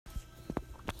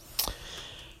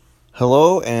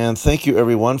Hello, and thank you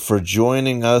everyone for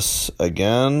joining us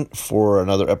again for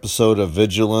another episode of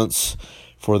Vigilance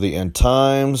for the End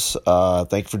Times.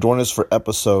 Thank you for joining us for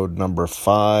episode number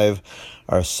 5.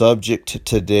 Our subject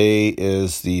today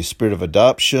is the spirit of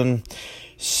adoption,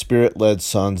 spirit-led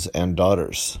sons and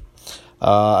daughters.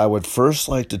 I would first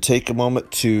like to take a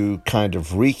moment to kind of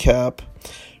recap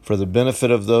for the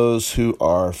benefit of those who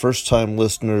are first-time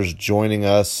listeners joining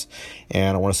us,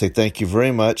 and I want to say thank you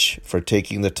very much for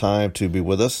taking the time to be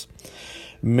with us.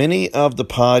 Many of the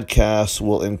podcasts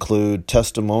will include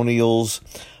testimonials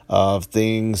of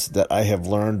things that I have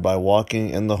learned by walking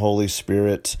in the Holy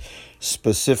Spirit,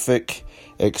 specific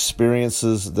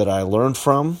experiences that I learned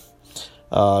from,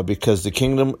 because the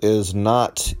kingdom is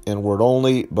not in word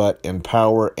only, but in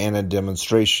power and in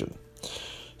demonstration.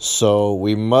 So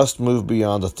we must move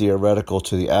beyond the theoretical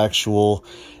to the actual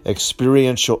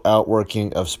experiential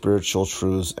outworking of spiritual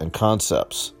truths and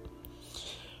concepts.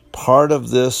 Part of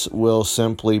this will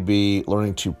simply be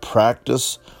learning to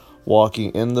practice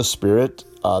walking in the Spirit.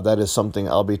 That is something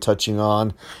I'll be touching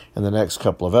on in the next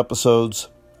couple of episodes.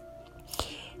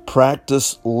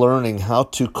 Practice learning how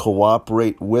to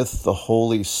cooperate with the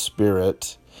Holy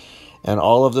Spirit. And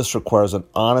all of this requires an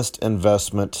honest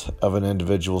investment of an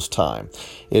individual's time.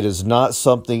 It is not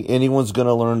something anyone's going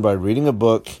to learn by reading a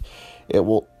book. It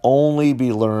will only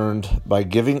be learned by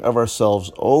giving of ourselves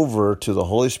over to the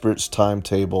Holy Spirit's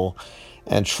timetable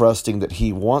and trusting that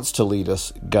He wants to lead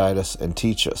us, guide us, and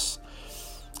teach us.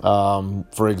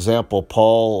 For example,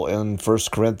 Paul in 1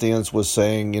 Corinthians was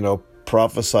saying,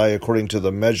 prophesy according to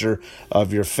the measure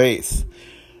of your faith.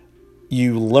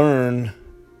 You learn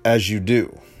as you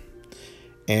do.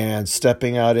 And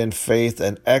stepping out in faith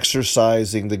and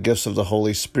exercising the gifts of the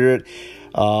Holy Spirit,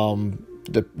 no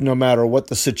matter what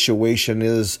the situation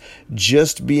is,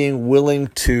 just being willing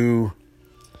to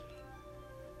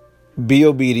be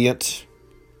obedient,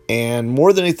 and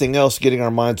more than anything else, getting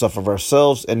our minds off of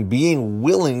ourselves and being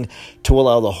willing to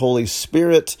allow the Holy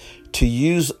Spirit to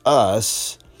use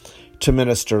us to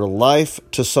minister life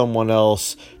to someone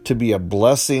else, to be a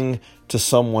blessing to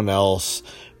someone else,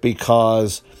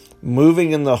 because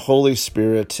moving in the Holy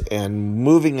Spirit and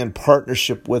moving in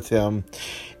partnership with Him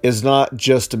is not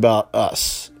just about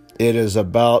us. It is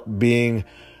about being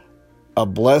a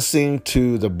blessing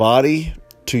to the body,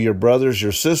 to your brothers,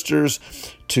 your sisters,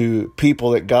 to people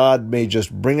that God may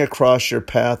just bring across your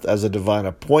path as a divine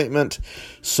appointment.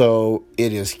 So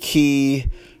it is key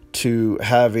to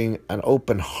having an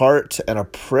open heart and a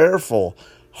prayerful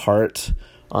heart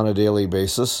on a daily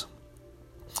basis.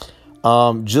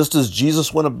 Just as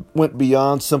Jesus went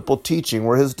beyond simple teaching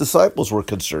where His disciples were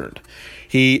concerned.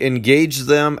 He engaged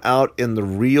them out in the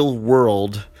real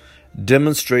world,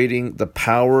 demonstrating the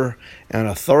power and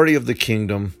authority of the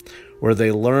kingdom, where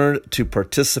they learned to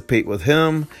participate with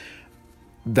Him.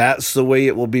 That's the way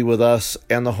it will be with us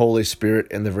and the Holy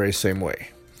Spirit in the very same way.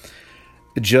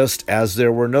 Just as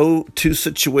there were no two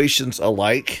situations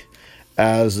alike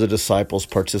as the disciples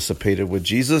participated with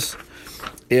Jesus,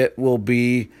 it will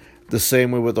be the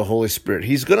same way with the Holy Spirit.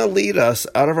 He's going to lead us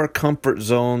out of our comfort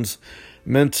zones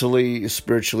mentally,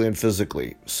 spiritually, and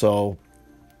physically. So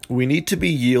we need to be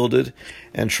yielded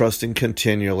and trusting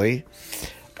continually.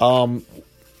 One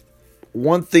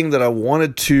thing that I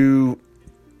wanted to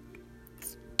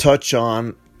touch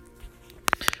on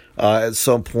at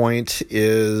some point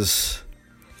is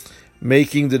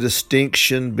making the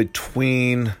distinction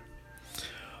between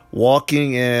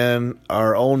walking in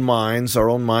our own minds, our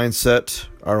own mindset,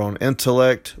 our own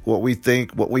intellect, what we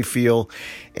think, what we feel,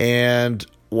 and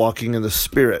walking in the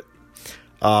Spirit.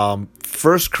 1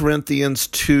 Corinthians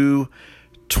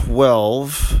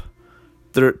 2:12,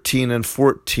 13, and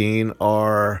 14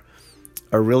 are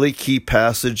a really key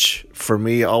passage for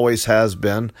me, always has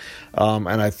been,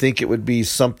 and I think it would be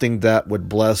something that would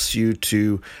bless you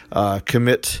to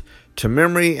commit to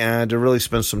memory and to really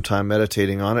spend some time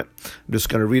meditating on it. I'm just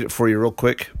going to read it for you real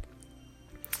quick.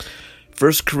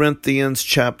 1 Corinthians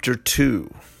chapter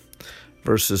 2,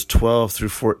 verses 12 through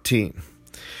 14.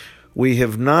 We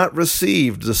have not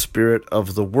received the spirit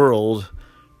of the world,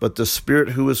 but the Spirit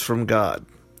who is from God,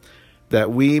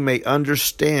 that we may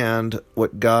understand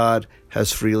what God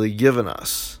has freely given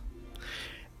us.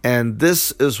 And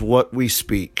this is what we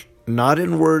speak, not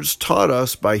in words taught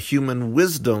us by human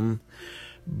wisdom,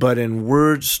 but in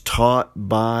words taught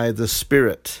by the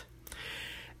Spirit,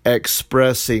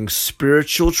 expressing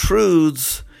spiritual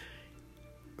truths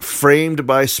framed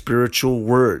by spiritual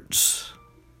words.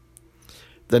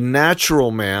 The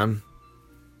natural man,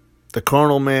 the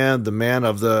carnal man, the man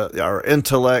of our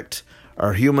intellect,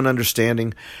 our human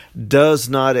understanding, does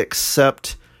not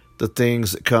accept the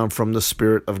things that come from the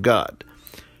Spirit of God.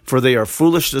 For they are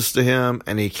foolishness to him,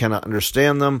 and he cannot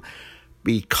understand them,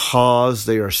 because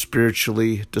they are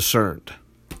spiritually discerned.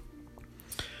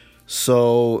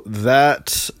 So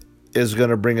that is going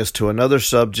to bring us to another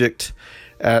subject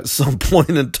at some point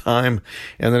in time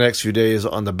in the next few days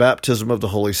on the baptism of the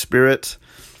Holy Spirit,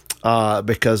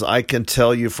 because I can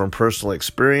tell you from personal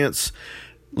experience,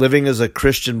 living as a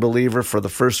Christian believer for the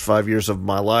first 5 years of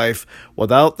my life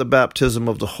without the baptism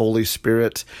of the Holy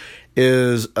Spirit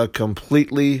is a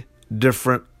completely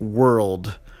different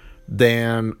world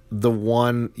than the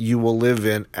one you will live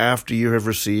in after you have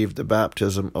received the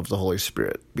baptism of the Holy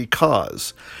Spirit,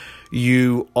 because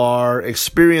you are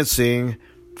experiencing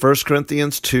 1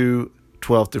 Corinthians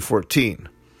 2:12-14.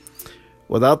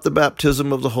 Without the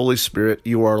baptism of the Holy Spirit,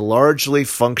 you are largely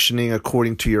functioning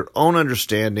according to your own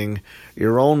understanding,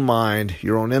 your own mind,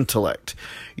 your own intellect.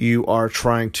 You are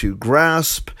trying to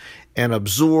grasp and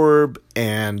absorb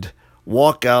and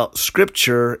walk out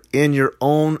Scripture in your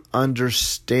own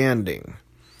understanding.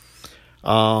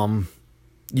 You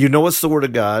know it's the Word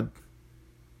of God.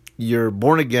 You're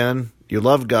born again. You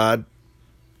love God.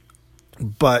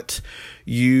 But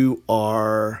you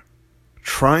are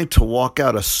trying to walk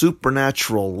out a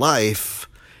supernatural life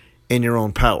in your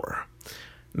own power.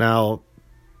 Now,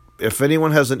 if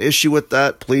anyone has an issue with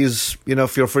that, please,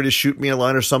 feel free to shoot me a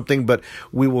line or something, but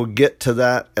we will get to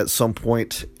that at some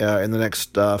point in the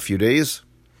next few days.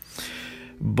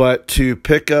 But to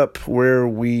pick up where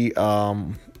we're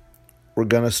going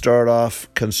to start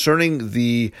off concerning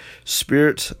the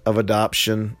spirit of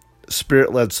adoption,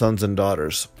 spirit-led sons and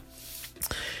daughters.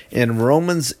 In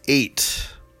Romans 8,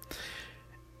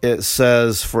 it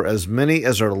says, "For as many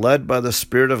as are led by the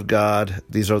Spirit of God,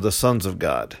 these are the sons of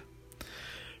God.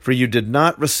 For you did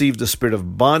not receive the spirit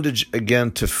of bondage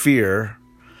again to fear,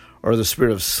 or the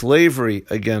spirit of slavery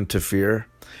again to fear,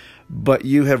 but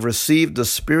you have received the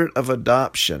spirit of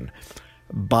adoption,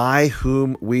 by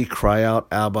whom we cry out,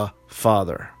 Abba,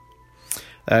 Father."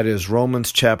 That is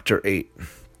Romans chapter 8.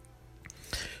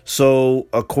 So,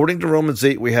 according to Romans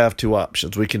 8, we have two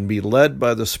options. We can be led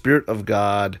by the Spirit of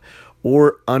God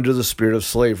or under the spirit of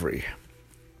slavery.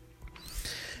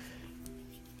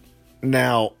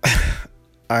 Now,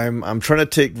 I'm trying to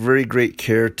take very great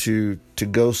care to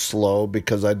go slow,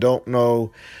 because I don't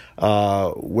know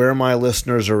where my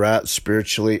listeners are at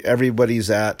spiritually. Everybody's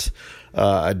at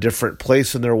a different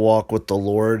place in their walk with the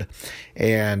Lord,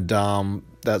 and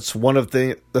that's one of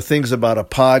the things about a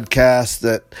podcast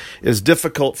that is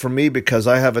difficult for me, because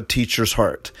I have a teacher's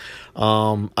heart.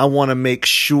 I want to make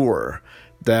sure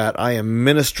that I am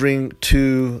ministering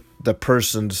to the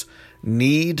person's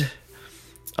need.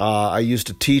 I used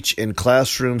to teach in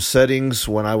classroom settings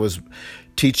when I was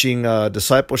teaching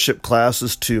discipleship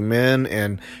classes to men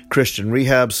and Christian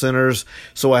rehab centers.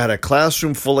 So I had a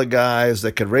classroom full of guys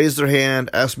that could raise their hand,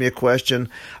 ask me a question.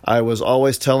 I was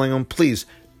always telling them, please,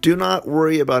 do not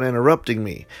worry about interrupting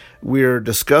me. We're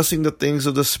discussing the things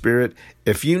of the Spirit.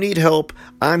 If you need help,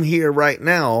 I'm here right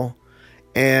now,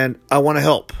 and I want to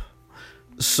help.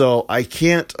 So I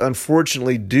can't,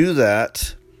 unfortunately, do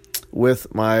that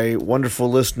with my wonderful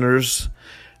listeners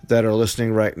that are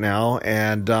listening right now.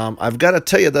 And I've got to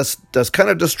tell you, that's kind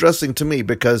of distressing to me,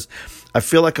 because I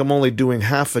feel like I'm only doing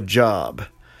half a job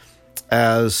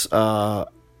as a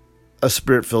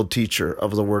Spirit-filled teacher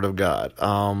of the Word of God.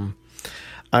 I'm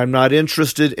not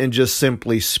interested in just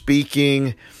simply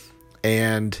speaking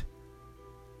and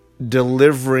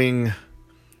delivering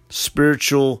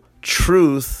spiritual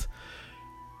truth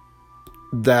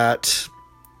that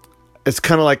it's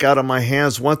kind of like out of my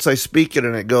hands. Once I speak it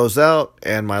and it goes out,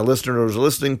 and my listeners are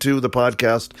listening to the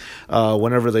podcast,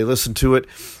 whenever they listen to it,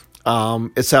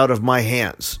 it's out of my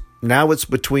hands. Now it's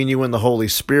between you and the Holy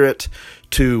Spirit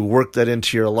to work that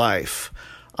into your life.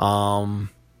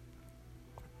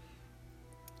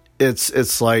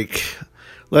 It's like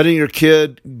letting your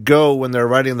kid go when they're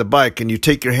riding the bike, and you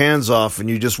take your hands off and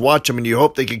you just watch them and you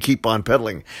hope they can keep on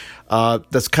pedaling.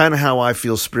 That's kind of how I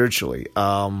feel spiritually.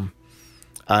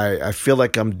 I feel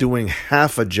like I'm doing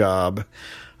half a job,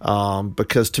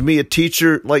 because to me, a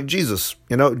teacher like Jesus,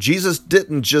 Jesus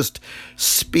didn't just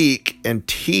speak and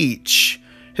teach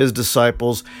his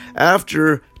disciples.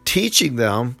 After teaching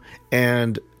them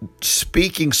and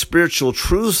speaking spiritual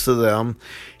truths to them,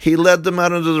 he led them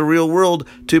out into the real world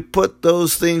to put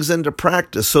those things into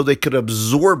practice so they could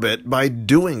absorb it by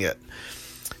doing it.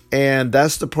 And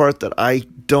that's the part that I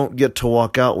don't get to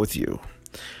walk out with you.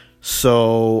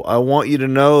 So I want you to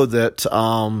know that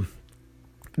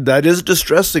that is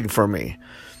distressing for me.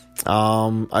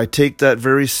 I take that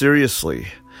very seriously.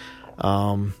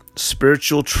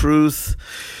 Spiritual truth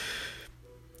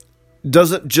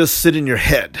doesn't just sit in your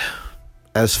head.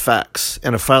 as facts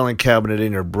in a filing cabinet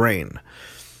in your brain.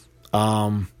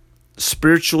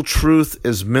 Spiritual truth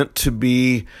is meant to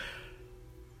be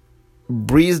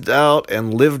breathed out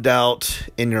and lived out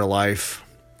in your life.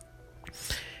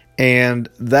 And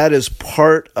that is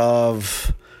part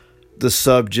of the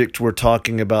subject we're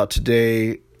talking about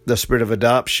today, the spirit of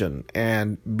adoption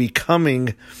and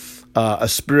becoming a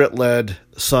spirit-led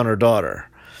son or daughter.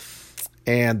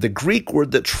 And the Greek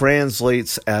word that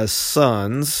translates as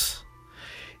sons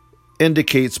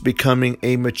indicates becoming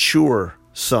a mature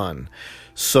son.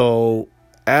 So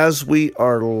as we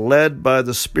are led by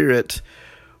the Spirit,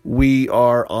 we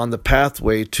are on the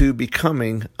pathway to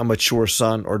becoming a mature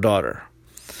son or daughter.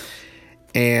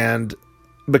 And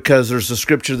because there's a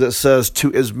scripture that says,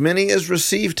 to as many as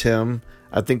received him,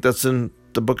 I think that's in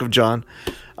the book of John,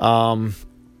 to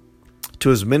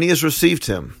as many as received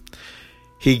him,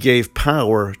 he gave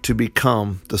power to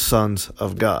become the sons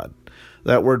of God.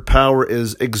 That word power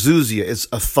is exousia, it's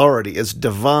authority, it's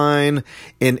divine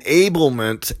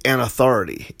enablement and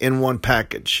authority in one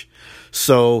package.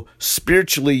 So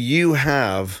spiritually, you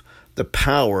have the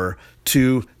power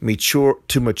to mature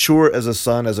as a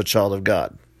son, as a child of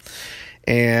God.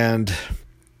 And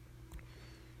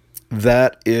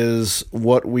that is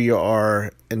what we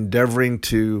are endeavoring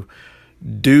to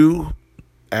do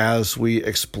as we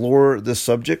explore this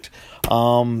subject.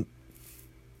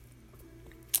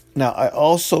 Now, I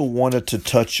also wanted to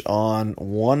touch on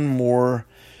one more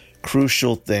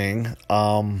crucial thing.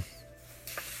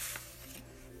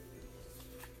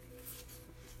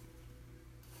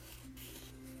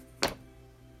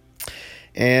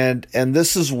 And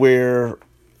this is where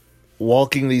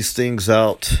walking these things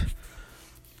out,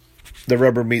 the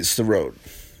rubber meets the road.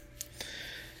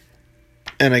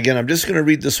 And again, I'm just going to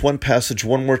read this one passage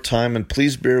one more time, and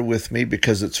please bear with me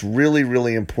because it's really,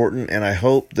 really important, and I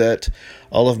hope that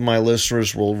all of my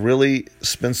listeners will really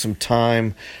spend some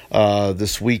time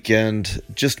this weekend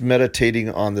just meditating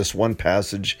on this one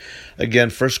passage. Again,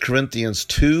 1 Corinthians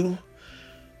 2,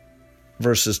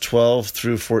 verses 12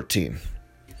 through 14.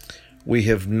 We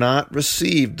have not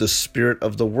received the spirit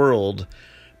of the world,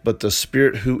 but the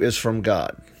Spirit who is from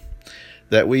God,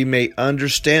 that we may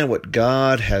understand what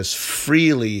God has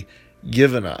freely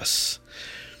given us.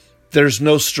 There's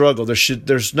no struggle.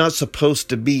 There's not supposed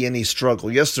to be any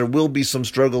struggle. Yes, there will be some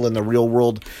struggle in the real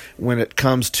world when it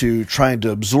comes to trying to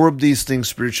absorb these things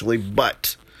spiritually,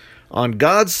 but on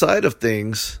God's side of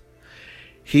things,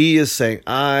 He is saying,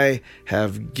 I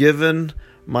have given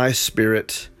my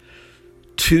Spirit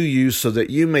to you so that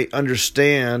you may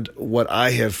understand what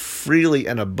I have freely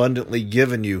and abundantly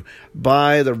given you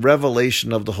by the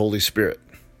revelation of the Holy Spirit.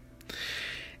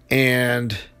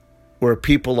 And where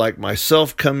people like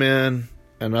myself come in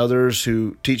and others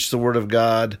who teach the Word of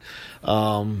God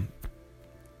by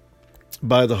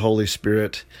the Holy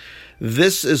Spirit,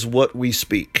 this is what we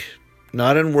speak,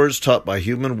 not in words taught by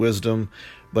human wisdom,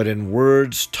 but in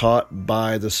words taught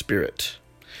by the Spirit,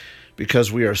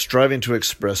 because we are striving to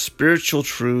express spiritual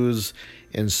truths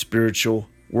in spiritual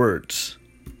words.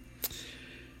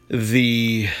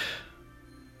 The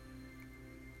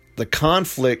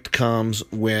conflict comes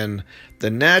when the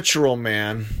natural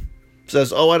man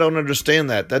says, I don't understand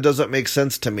that. That doesn't make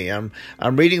sense to me. I'm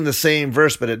reading the same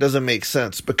verse, but it doesn't make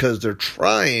sense, because they're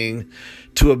trying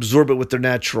to absorb it with their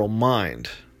natural mind.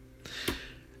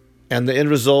 And the end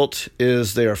result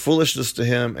is they are foolishness to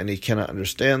him, and he cannot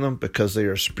understand them because they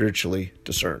are spiritually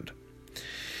discerned.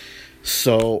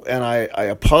 So, and I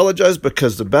apologize,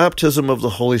 because the baptism of the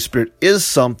Holy Spirit is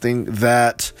something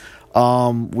that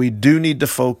we do need to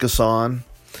focus on,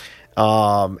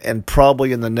 and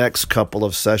probably in the next couple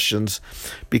of sessions,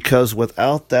 because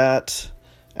without that,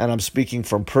 and I'm speaking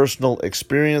from personal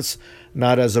experience,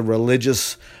 not as a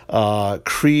religious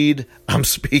creed, I'm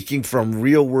speaking from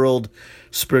real world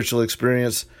spiritual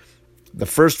experience. The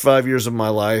first 5 years of my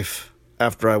life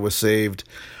after I was saved,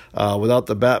 without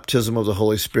the baptism of the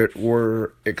Holy Spirit,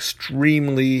 were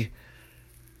extremely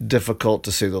difficult,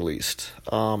 to say the least.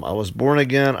 I was born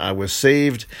again. I was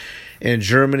saved in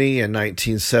Germany in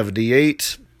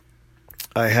 1978.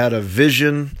 I had a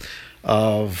vision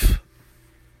of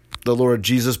the Lord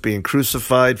Jesus being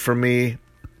crucified for me.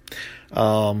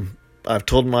 I've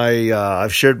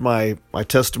shared my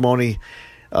testimony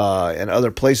in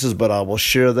other places, but I will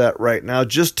share that right now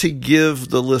just to give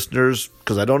the listeners,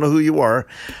 because I don't know who you are,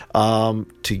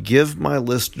 to give my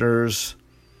listeners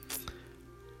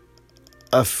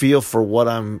a feel for what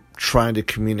I'm trying to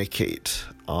communicate.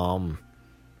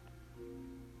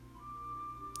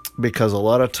 Because a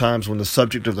lot of times when the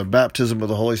subject of the baptism of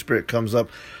the Holy Spirit comes up,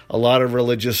 a lot of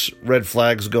religious red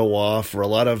flags go off, or a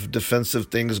lot of defensive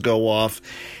things go off,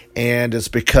 and it's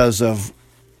because of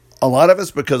A lot of it's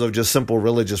because of just simple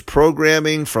religious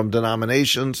programming from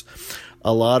denominations.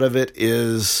 A lot of it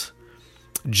is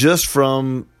just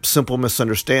from simple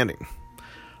misunderstanding.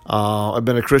 I've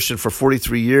been a Christian for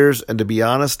 43 years, and to be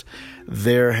honest,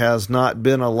 there has not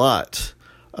been a lot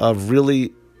of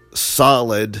really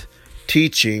solid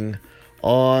teaching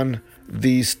on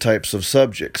these types of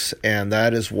subjects, and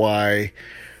that is why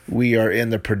we are in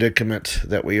the predicament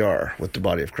that we are with the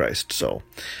body of Christ. So,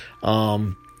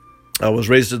 I was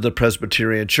raised in the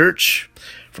Presbyterian Church.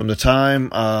 From the time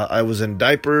I was in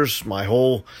diapers, my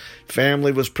whole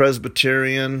family was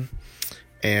Presbyterian,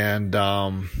 and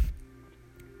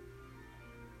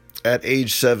at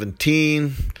age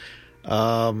 17,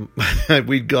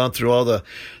 we'd gone through all the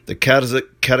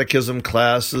catechism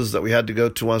classes that we had to go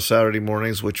to on Saturday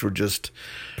mornings, which were just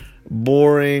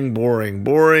boring.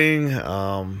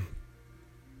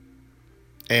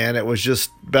 And it was just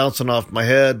bouncing off my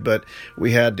head, but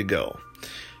we had to go.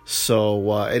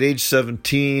 So at age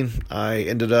 17, I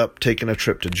ended up taking a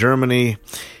trip to Germany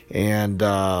and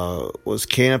was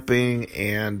camping.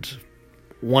 And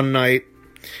one night,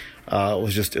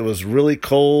 it was really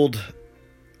cold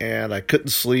and I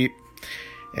couldn't sleep.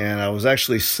 And I was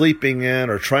actually sleeping in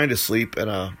or trying to sleep in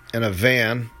a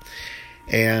van.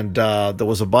 And there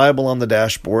was a Bible on the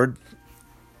dashboard.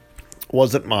 It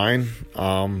wasn't mine.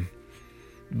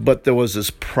 But there was this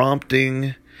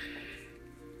prompting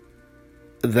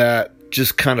that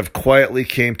just kind of quietly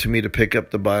came to me to pick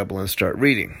up the Bible and start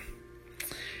reading.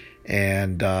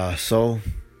 And so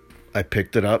I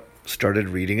picked it up, started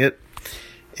reading it,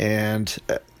 and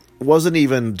it wasn't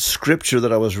even scripture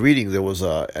that I was reading. There was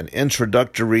an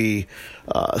introductory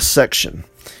section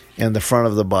in the front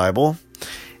of the Bible,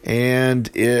 and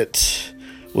it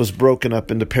was broken up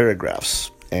into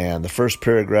paragraphs. And the first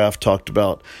paragraph talked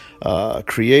about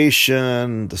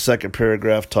creation. The second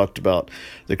paragraph talked about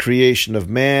the creation of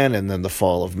man, and then the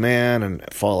fall of man and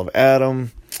fall of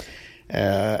Adam.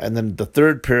 And then the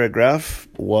third paragraph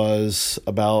was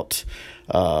about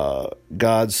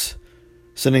God's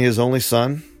sending his only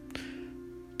son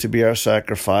to be our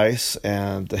sacrifice.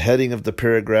 And the heading of the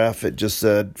paragraph, it just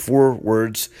said 4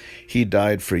 words: he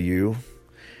died for you.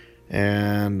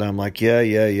 And I'm like, yeah,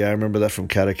 I remember that from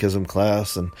catechism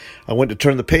class. And I went to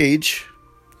turn the page,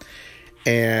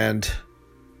 and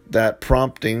that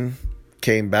prompting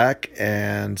came back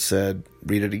and said,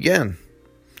 read it again.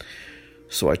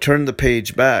 So I turned the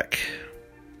page back,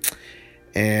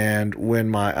 and when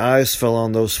my eyes fell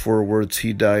on those 4 words,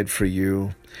 he died for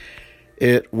you,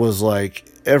 it was like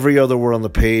every other word on the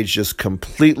page just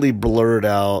completely blurred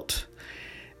out,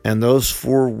 and those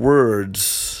 4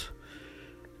 words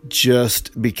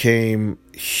just became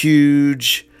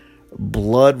huge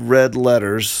blood red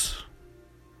letters.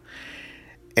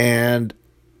 And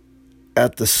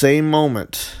at the same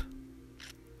moment,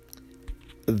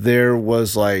 there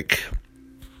was like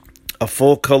a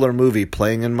full color movie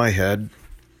playing in my head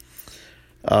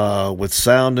with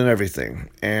sound and everything.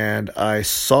 And I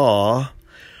saw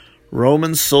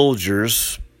Roman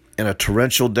soldiers in a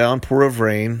torrential downpour of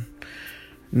rain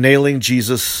nailing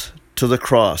Jesus to the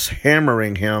cross,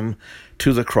 hammering him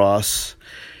to the cross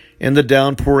in the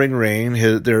downpouring rain.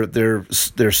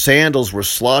 Their sandals were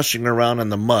sloshing around in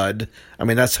the mud. I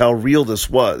mean, that's how real this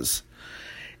was.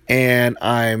 And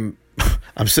I'm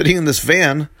sitting in this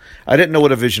van. I didn't know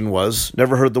what a vision was.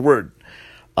 Never heard the word.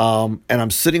 And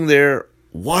I'm sitting there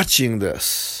watching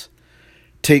this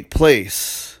take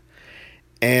place.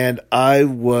 And I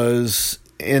was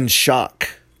in shock.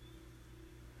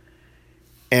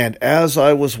 And as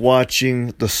I was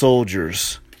watching the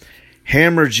soldiers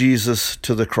hammer Jesus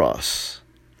to the cross,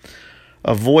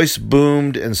 a voice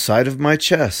boomed inside of my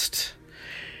chest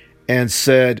and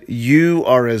said, "You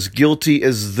are as guilty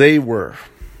as they were."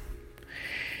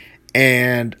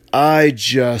 And I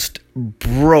just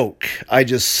broke. I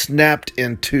just snapped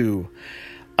in two.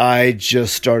 I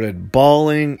just started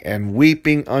bawling and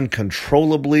weeping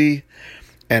uncontrollably.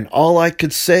 And all I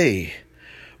could say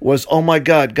was, "Oh my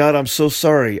God, God, I'm so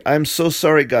sorry. I'm so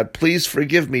sorry, God. Please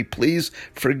forgive me. Please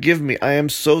forgive me. I am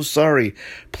so sorry.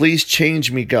 Please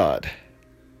change me, God."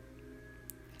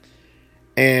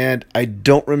 And I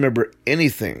don't remember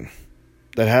anything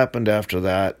that happened after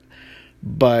that,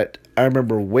 but I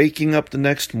remember waking up the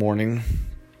next morning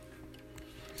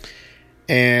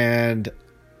and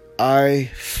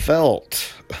I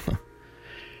felt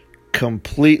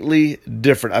completely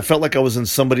different. I felt like I was in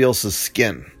somebody else's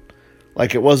skin.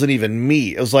 Like it wasn't even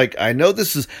me. It was like, I know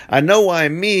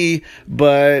I'm me,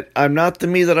 but I'm not the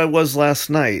me that I was last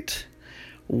night.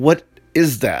 What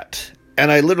is that?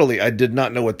 And I did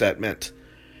not know what that meant.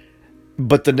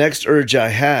 But the next urge I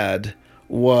had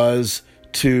was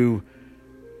to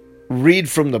read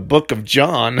from the book of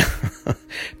John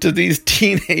to these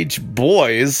teenage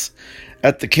boys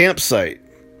at the campsite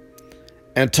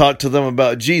and talk to them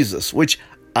about Jesus, which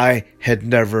I had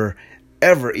never,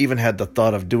 ever even had the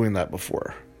thought of doing that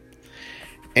before.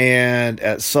 And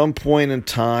at some point in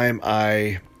time,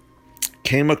 I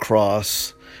came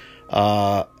across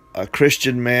a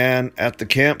Christian man at the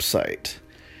campsite.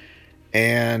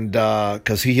 And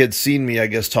because he had seen me, I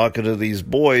guess, talking to these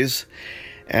boys,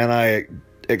 and I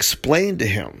explained to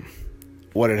him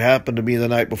what had happened to me the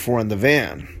night before in the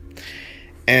van.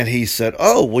 And he said,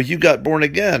 "Oh, well, you got born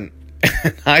again."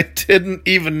 And I didn't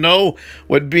even know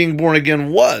what being born again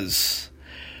was.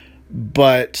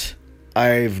 But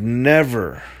I've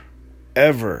never,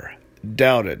 ever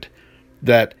doubted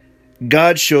that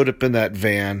God showed up in that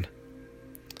van.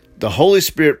 The Holy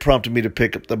Spirit prompted me to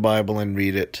pick up the Bible and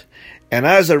read it. And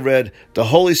as I read, the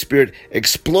Holy Spirit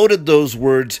exploded those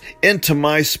words into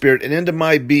my spirit and into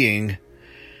my being,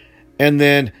 and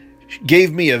then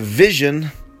gave me a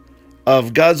vision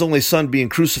of God's only Son being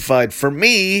crucified for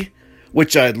me,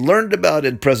 which I had learned about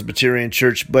in Presbyterian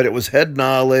church, but it was head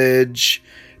knowledge.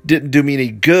 Didn't do me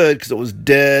any good because it was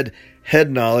dead head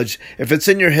knowledge. If it's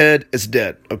in your head, it's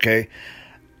dead, okay?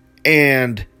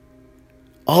 And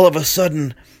all of a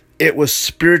sudden, it was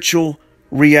spiritual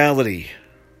reality.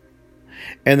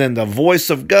 And then the voice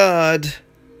of God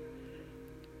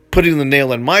putting the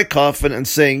nail in my coffin and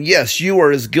saying, "Yes, you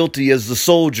are as guilty as the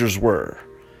soldiers were."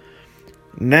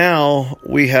 Now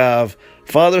we have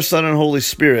Father, Son, and Holy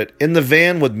Spirit in the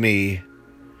van with me,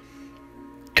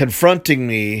 confronting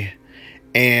me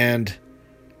and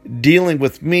dealing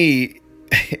with me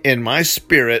in my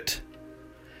spirit,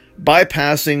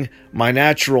 bypassing my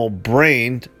natural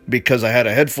brain because I had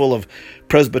a head full of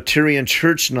Presbyterian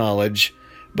church knowledge,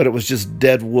 but it was just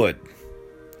dead wood.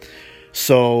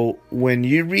 So when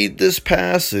you read this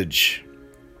passage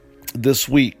this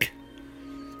week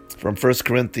from 1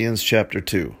 Corinthians chapter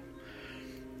 2,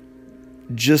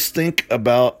 just think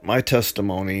about my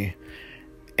testimony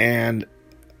and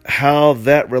how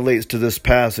that relates to this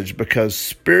passage, because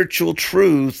spiritual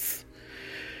truth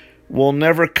will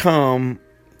never come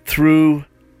through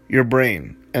your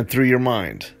brain and through your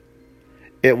mind.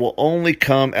 It will only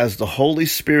come as the Holy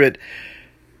Spirit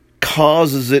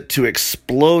causes it to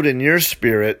explode in your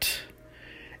spirit,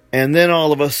 and then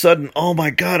all of a sudden, "Oh my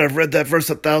God, I've read that verse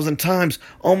 1,000 times.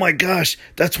 Oh my gosh,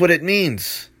 that's what it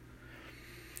means."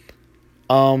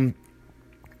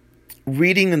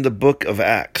 Reading in the book of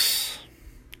Acts,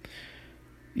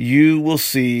 you will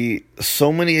see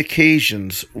so many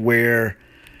occasions where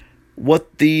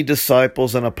what the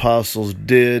disciples and apostles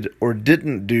did or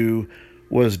didn't do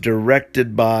was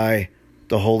directed by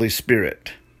the Holy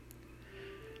Spirit.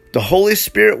 The Holy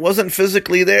Spirit wasn't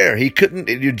physically there.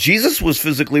 Jesus was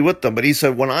physically with them, but he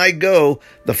said, "When I go,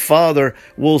 the Father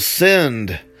will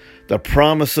send the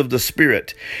promise of the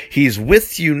Spirit. He's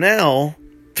with you now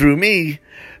through me,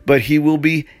 but he will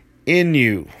be in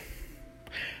you."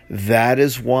 That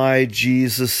is why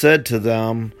Jesus said to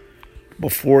them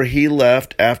before he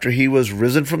left, after he was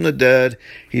risen from the dead,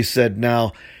 he said,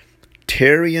 "Now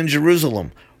tarry in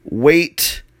Jerusalem,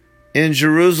 wait in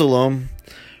Jerusalem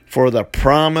for the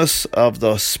promise of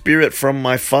the Spirit from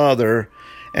my Father,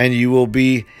 and you will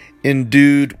be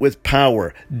endued with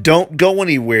power." Don't go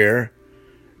anywhere.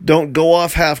 Don't go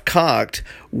off half-cocked.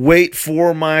 Wait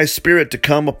for my Spirit to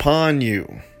come upon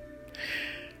you.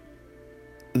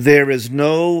 There is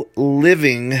no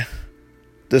living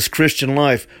this Christian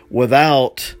life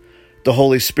without the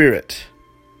Holy Spirit.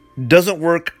 Doesn't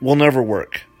work, will never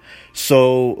work.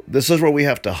 So this is where we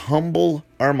have to humble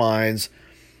our minds.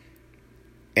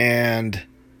 And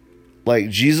like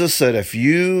Jesus said, if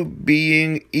you,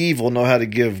 being evil, know how to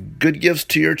give good gifts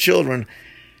to your children,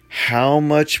 how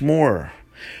much more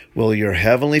will your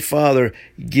heavenly Father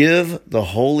give the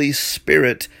Holy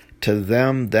Spirit to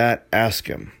them that ask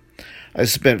him? I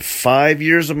spent 5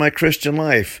 years of my Christian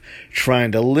life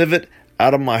trying to live it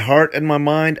out of my heart and my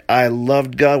mind. I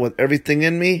loved God with everything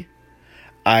in me.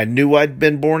 I knew I'd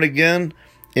been born again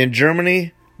in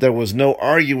Germany. There was no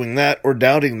arguing that or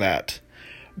doubting that.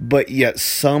 But yet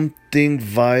something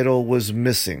vital was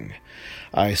missing.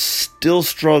 I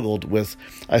struggled with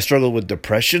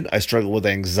depression. I struggled with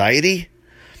anxiety.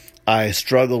 I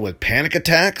struggled with panic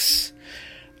attacks.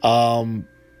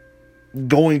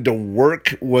 Going to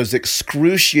work was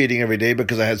excruciating every day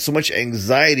because I had so much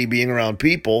anxiety being around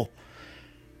people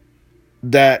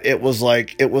that it was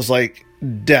like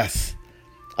death.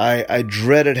 I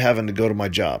dreaded having to go to my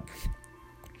job.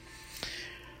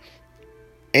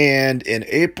 And in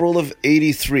April of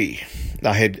 '83,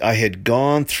 I had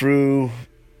gone through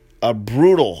a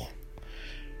brutal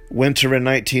winter in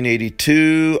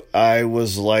 1982, I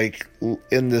was like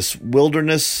in this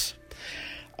wilderness.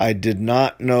 I did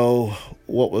not know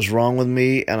what was wrong with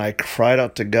me, and I cried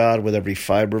out to God with every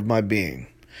fiber of my being.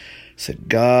 I said,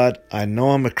 God, I know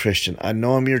I'm a Christian. I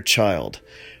know I'm your child,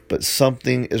 but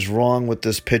something is wrong with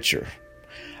this picture.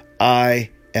 I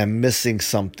am missing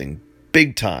something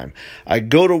big time. I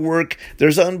go to work.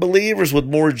 There's unbelievers with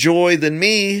more joy than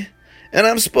me, and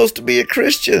I'm supposed to be a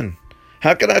Christian.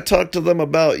 How can I talk to them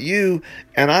about you,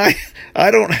 and I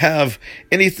don't have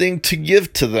anything to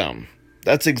give to them?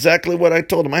 That's exactly what I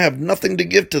told him. I have nothing to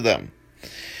give to them.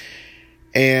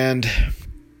 And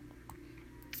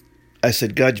I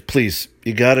said, God, please,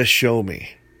 you got to show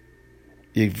me.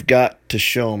 You've got to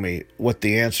show me what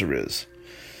the answer is.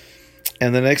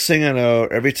 And the next thing I know,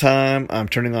 every time I'm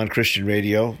turning on Christian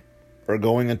radio or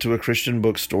going into a Christian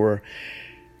bookstore,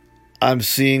 I'm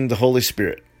seeing the Holy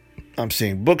Spirit. I'm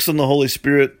seeing books on the Holy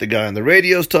Spirit. The guy on the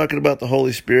radio is talking about the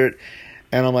Holy Spirit.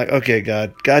 And I'm like, okay,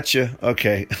 God, gotcha.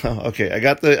 Okay. Okay. I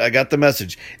got the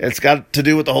message. It's got to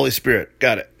do with the Holy Spirit.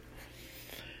 Got it.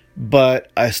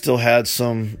 But I still had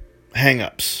some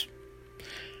hang-ups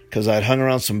because I'd hung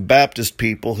around some Baptist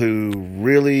people who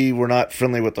really were not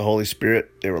friendly with the Holy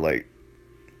Spirit. They were like,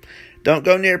 don't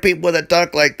go near people that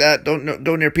talk like that. Don't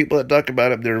go near people that talk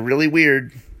about it. They're really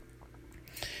weird.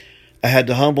 I had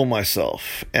to humble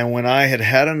myself. And when I had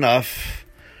had enough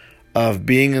of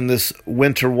being in this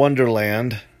winter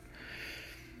wonderland,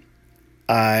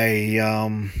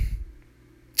 I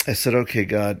said, okay,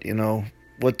 God,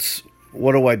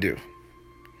 what do I do?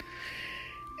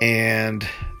 And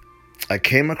I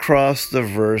came across the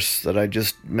verse that I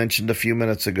just mentioned a few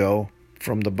minutes ago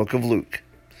from the book of Luke,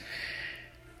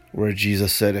 where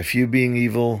Jesus said, if you being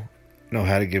evil know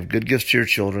how to give good gifts to your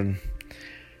children,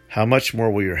 how much more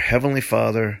will your heavenly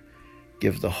Father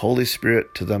give the Holy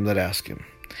Spirit to them that ask him?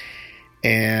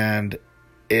 And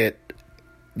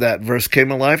that verse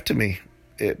came alive to me.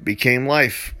 It became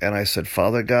life. And I said,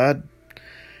 Father God,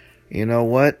 you know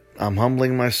what? I'm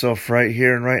humbling myself right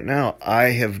here and right now.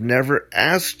 I have never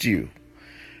asked you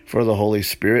for the Holy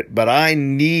Spirit, but I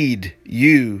need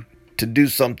you to do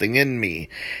something in me.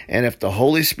 And if the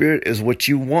Holy Spirit is what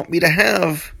you want me to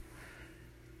have,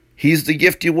 he's the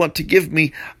gift you want to give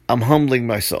me, I'm humbling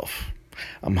myself.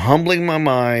 I'm humbling my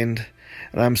mind,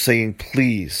 and I'm saying,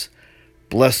 please,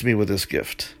 bless me with this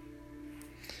gift.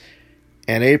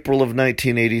 In April of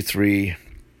 1983,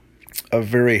 a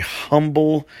very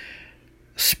humble,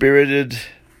 spirited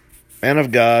man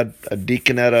of God, a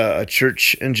deacon at a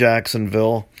church in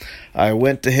Jacksonville, I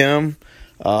went to him.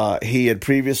 He had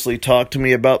previously talked to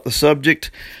me about the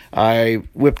subject. I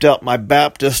whipped out my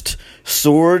Baptist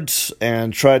swords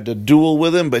and tried to duel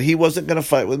with him, but he wasn't going to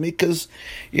fight with me because,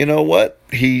 you know what?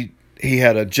 He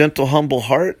had a gentle, humble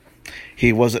heart.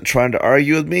 He wasn't trying to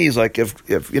argue with me. He's like,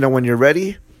 if when you're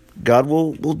ready, God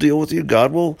will deal with you.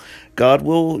 God will,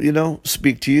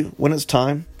 speak to you when it's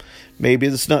time. Maybe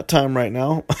it's not time right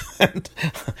now. And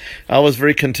I was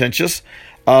very contentious.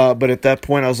 But at that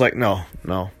point I was like, no.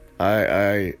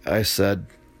 I said,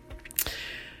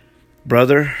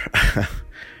 brother,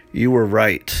 you were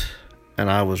right and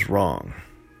I was wrong.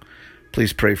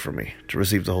 Please pray for me to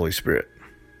receive the Holy Spirit.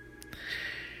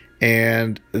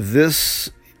 And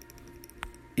this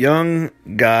young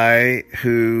guy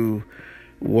who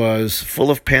was full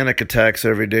of panic attacks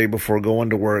every day before going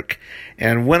to work.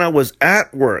 And when I was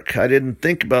at work, I didn't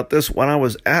think about this. When I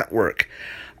was at work,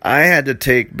 I had to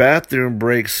take bathroom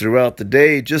breaks throughout the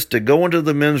day just to go into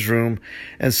the men's room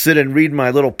and sit and read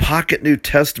my little pocket New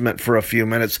Testament for a few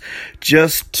minutes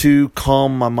just to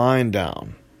calm my mind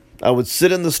down. I would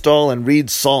sit in the stall and read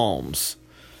Psalms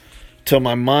till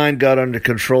my mind got under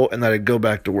control, and then I'd go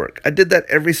back to work. I did that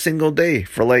every single day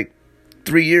for like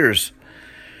 3 years.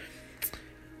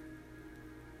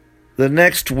 The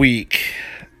next week,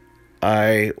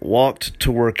 I walked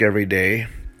to work every day.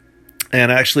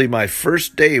 And actually, my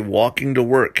first day walking to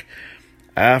work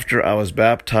after I was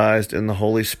baptized in the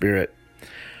Holy Spirit,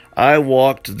 I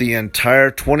walked the entire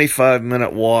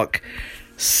 25-minute walk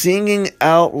singing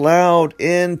out loud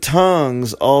in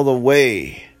tongues all the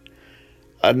way.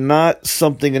 Not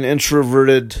something an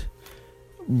introverted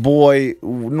boy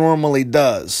normally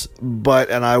does,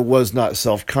 and I was not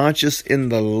self-conscious in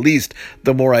the least.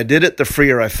 The more I did it, the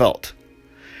freer I felt.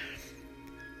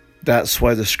 That's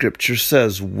why the scripture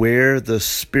says, where the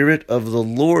Spirit of the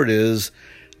Lord is,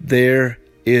 there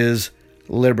is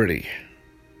liberty.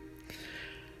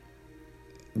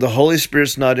 The Holy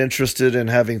Spirit's not interested in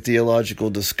having theological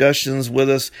discussions with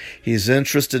us. He's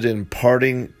interested in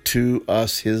imparting to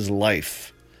us his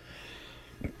life.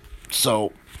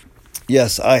 So,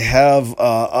 yes, I have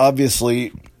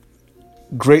obviously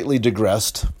greatly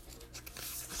digressed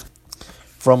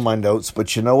from my notes,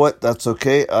 but you know what? That's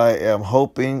okay. I am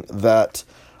hoping that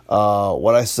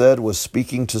what I said was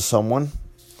speaking to someone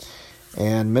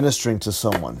and ministering to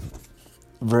someone.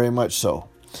 Very much so.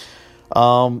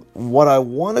 What I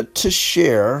wanted to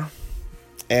share,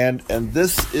 and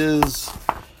this is,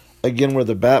 again, where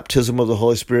the baptism of the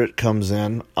Holy Spirit comes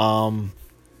in.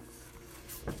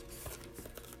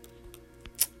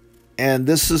 And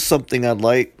this is something I'd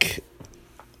like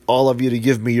all of you to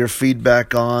give me your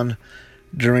feedback on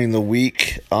during the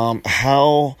week.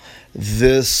 How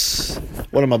this,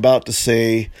 what I'm about to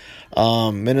say,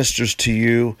 ministers to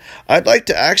you. I'd like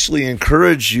to actually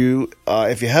encourage you,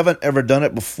 if you haven't ever done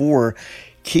it before,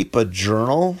 keep a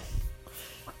journal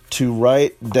to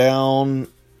write down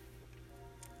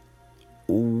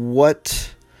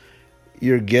what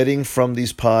you're getting from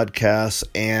these podcasts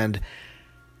and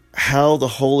how the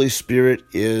Holy Spirit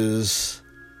is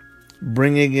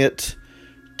bringing it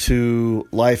to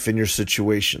life in your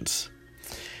situations.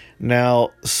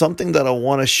 Now, something that I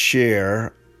want to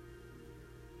share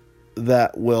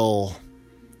that will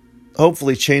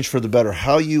hopefully change for the better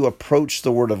how you approach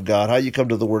the Word of God, how you come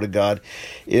to the Word of God,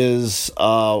 is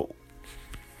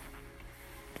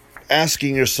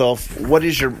asking yourself, what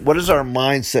is our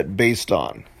mindset based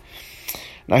on?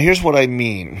 Now, here's what I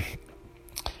mean.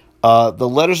 The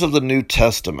letters of the New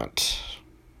Testament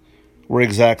were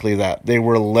exactly that. They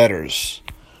were letters.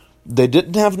 They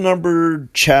didn't have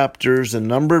numbered chapters and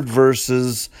numbered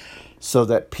verses so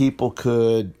that people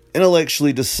could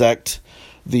intellectually dissect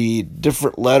the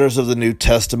different letters of the New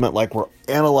Testament like we're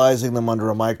analyzing them under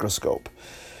a microscope.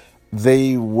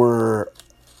 They were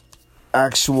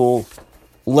actual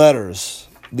letters.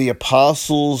 The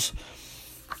apostles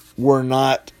were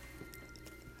not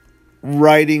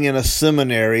writing in a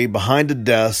seminary behind a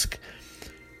desk.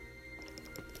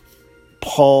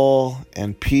 Paul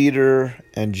and Peter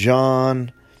and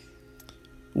John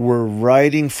were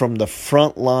writing from the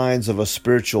front lines of a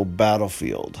spiritual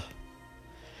battlefield.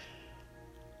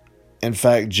 In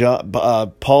fact,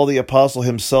 Paul the apostle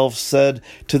himself said,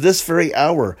 "To this very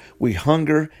hour we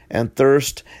hunger and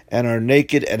thirst and are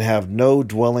naked and have no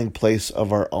dwelling place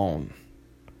of our own."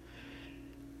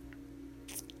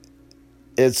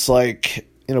 It's like,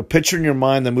 picture in your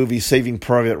mind the movie Saving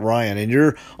Private Ryan, and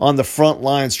you're on the front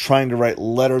lines trying to write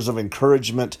letters of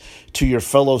encouragement to your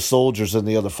fellow soldiers in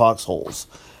the other foxholes.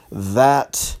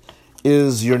 That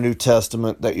is your New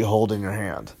Testament that you hold in your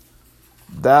hand.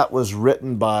 That was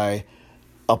written by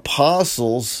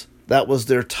apostles. That was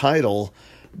their title,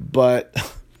 but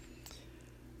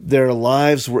their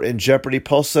lives were in jeopardy.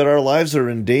 Paul said our lives are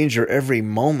in danger every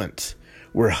moment.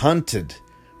 We're hunted.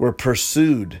 We're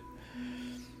pursued.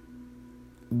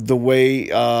 The way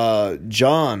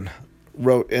John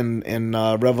wrote in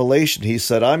Revelation, he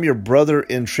said, "I'm your brother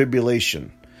in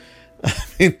tribulation." I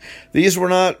mean, these were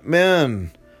not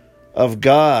men of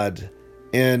God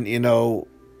in,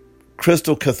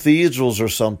 crystal cathedrals or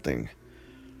something.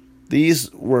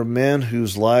 These were men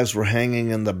whose lives were hanging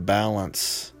in the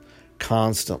balance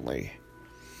constantly.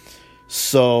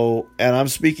 So, and I'm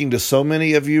speaking to so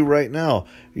many of you right now.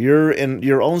 You're in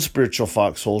your own spiritual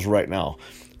foxholes right now,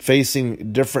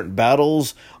 facing different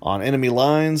battles on enemy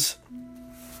lines.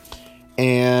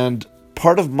 And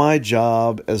part of my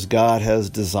job, as God has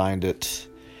designed it,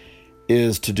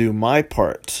 is to do my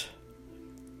part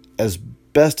as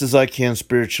best as I can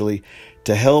spiritually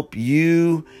to help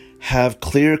you have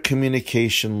clear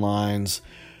communication lines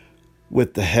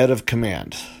with the head of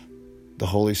command, the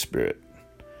Holy Spirit.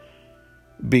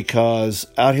 Because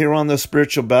out here on the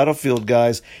spiritual battlefield,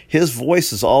 guys, His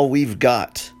voice is all we've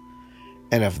got.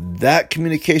 And if that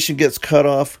communication gets cut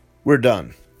off, we're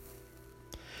done.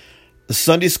 The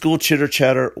Sunday school chitter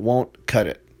chatter won't cut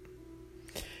it.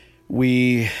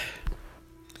 We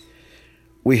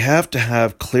have to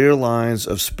have clear lines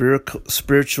of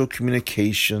spiritual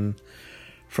communication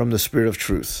from the Spirit of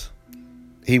truth.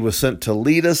 He was sent to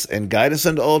lead us and guide us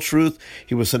into all truth.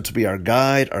 He was sent to be our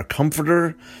guide, our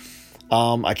comforter.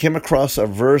 I came across a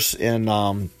verse in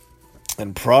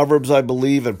Proverbs, I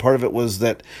believe, and part of it was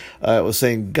that it was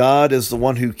saying God is the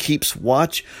one who keeps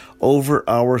watch over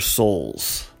our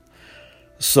souls.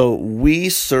 So we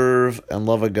serve and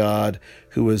love a God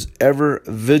who is ever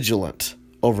vigilant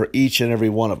over each and every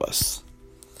one of us.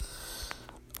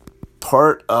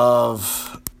 Part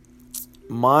of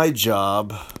my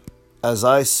job, as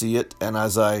I see it, and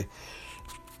as I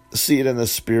see it in the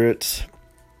Spirit,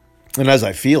 and as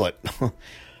I feel it,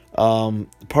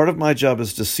 part of my job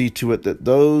is to see to it that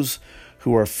those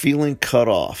who are feeling cut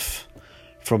off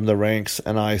from the ranks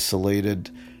and isolated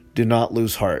do not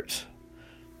lose heart.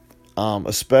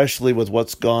 especially with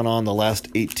what's gone on the last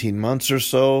 18 months or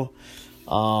so.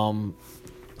 Online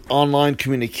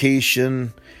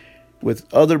communication with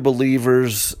other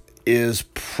believers is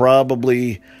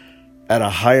probably at a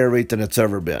higher rate than it's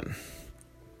ever been.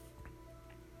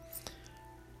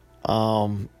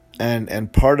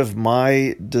 And part of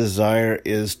my desire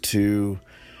is to,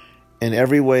 in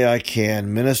every way I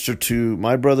can, minister to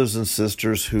my brothers and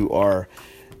sisters who are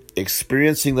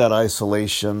experiencing that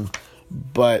isolation,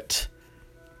 but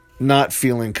not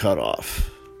feeling cut off,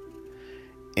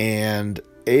 and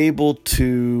able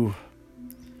to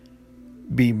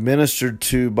be ministered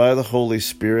to by the Holy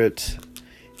Spirit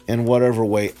in whatever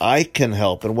way I can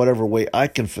help, in whatever way I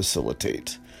can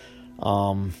facilitate.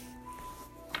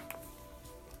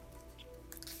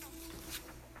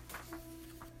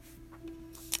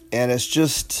 And it's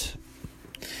just,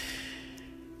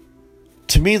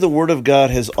 to me, the Word of God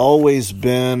has always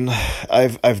been,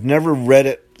 I've never read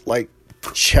it like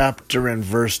chapter and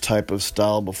verse type of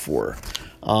style before.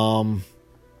 To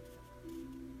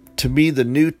me, the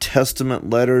New Testament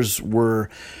letters were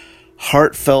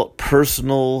heartfelt,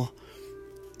 personal,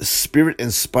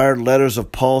 Spirit-inspired letters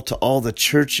of Paul to all the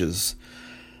churches.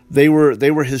 They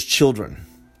were his children,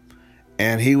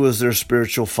 and he was their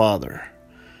spiritual father.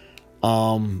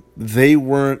 They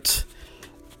weren't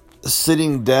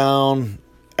sitting down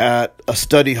at a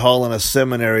study hall in a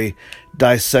seminary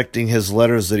dissecting his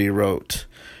letters that he wrote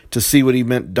to see what he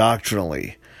meant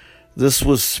doctrinally. This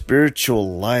was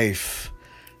spiritual life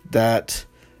that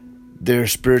their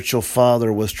spiritual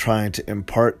father was trying to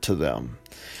impart to them.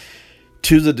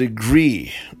 To the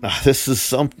degree, now this is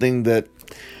something that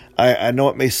I know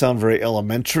it may sound very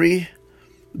elementary,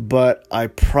 but I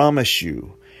promise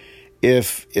you,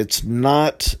 if it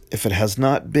has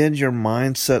not been your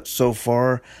mindset so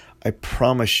far, I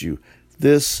promise you,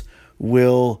 this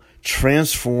will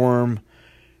transform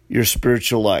your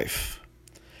spiritual life.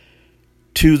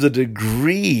 To the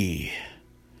degree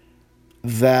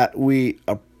that we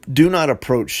do not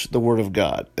approach the Word of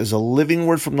God as a living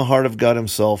word from the heart of God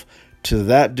Himself, to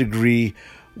that degree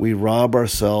we rob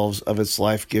ourselves of its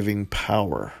life-giving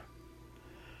power.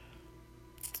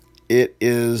 It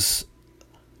is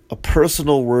a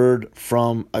personal word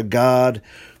from a God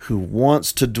who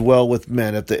wants to dwell with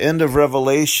men. At the end of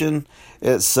Revelation,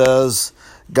 it says,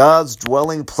 God's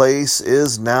dwelling place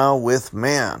is now with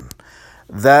man.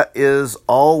 That has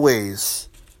always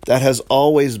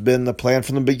been the plan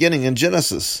from the beginning in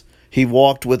Genesis. He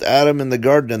walked with Adam in the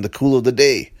garden in the cool of the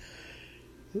day.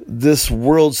 This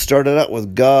world started out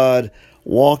with God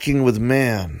walking with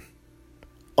man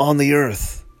on the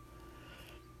earth.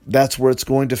 That's where it's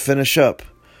going to finish up.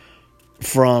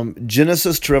 From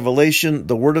Genesis to Revelation,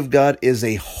 the Word of God is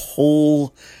a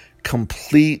whole,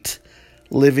 complete,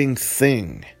 living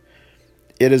thing.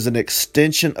 It is an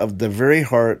extension of the very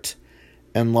heart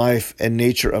and life and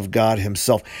nature of God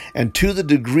Himself. And to the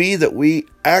degree that we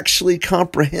actually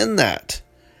comprehend that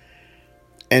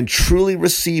and truly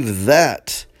receive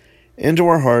that into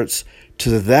our hearts,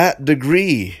 to that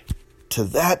degree,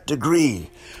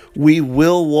 we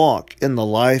will walk in the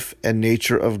life and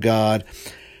nature of God.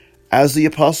 As the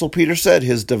Apostle Peter said,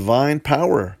 His divine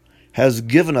power has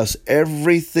given us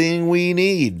everything we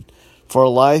need for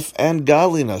life and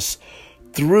godliness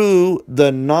through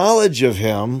the knowledge of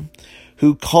Him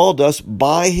who called us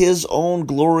by His own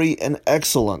glory and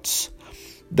excellence,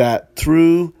 that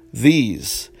through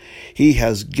these He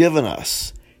has given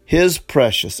us His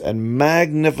precious and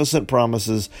magnificent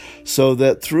promises, so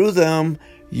that through them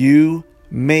you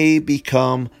may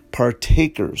become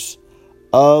partakers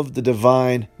of the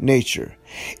divine nature.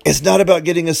 It's not about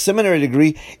getting a seminary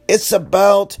degree. It's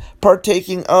about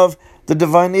partaking of the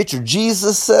divine nature.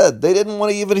 Jesus said, they didn't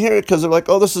want to even hear it because they're like,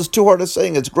 oh, this is too hard a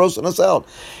saying. It's grossing us out.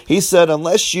 He said,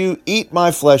 unless you eat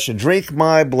my flesh and drink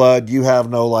my blood, you have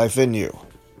no life in you.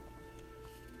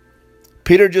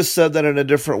 Peter just said that in a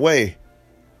different way.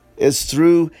 It's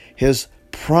through his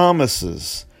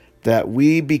promises that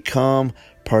we become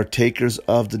partakers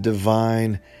of the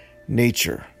divine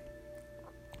nature.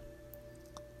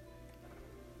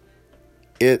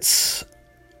 It's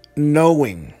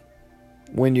knowing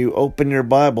when you open your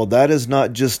Bible. That is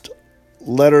not just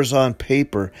letters on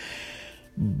paper.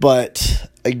 But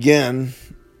again,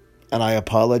 and I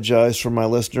apologize for my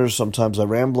listeners, sometimes I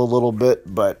ramble a little bit,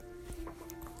 but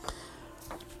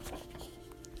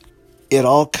it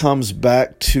all comes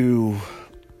back to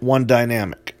one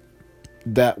dynamic,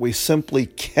 that we simply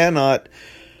cannot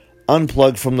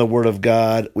unplug from the Word of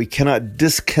God. We cannot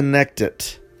disconnect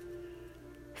it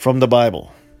from the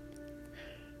Bible.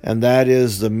 And that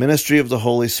is the ministry of the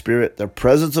Holy Spirit, the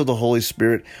presence of the Holy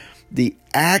Spirit, the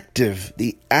active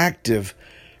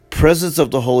presence of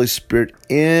the Holy Spirit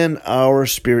in our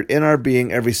spirit, in our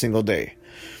being every single day.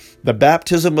 The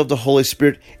baptism of the Holy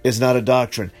Spirit is not a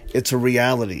doctrine. It's a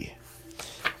reality.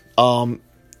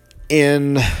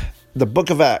 In the book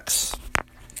of Acts,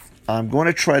 I'm going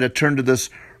to try to turn to this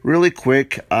really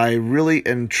quick. I really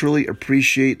and truly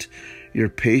appreciate your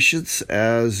patience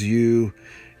as you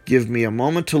give me a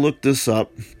moment to look this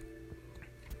up.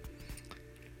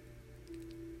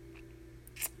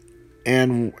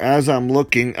 And as I'm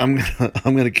looking, I'm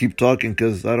gonna keep talking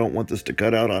because I don't want this to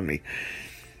cut out on me.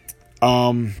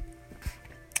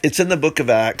 It's in the book of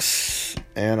Acts,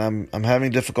 and I'm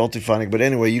having difficulty finding it. But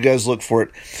anyway, you guys look for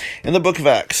it. In the book of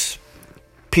Acts,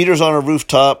 Peter's on a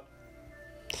rooftop,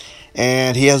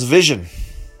 and he has vision.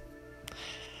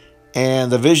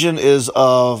 And the vision is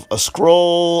of a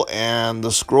scroll, and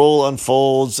the scroll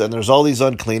unfolds, and there's all these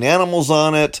unclean animals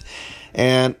on it.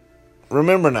 And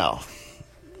remember now,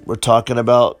 we're talking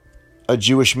about a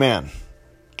Jewish man,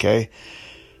 okay?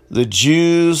 The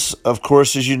Jews, of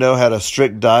course, as you know, had a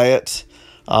strict diet.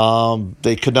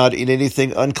 They could not eat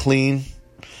anything unclean.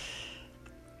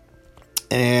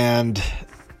 And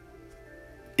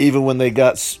even when they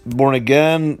got born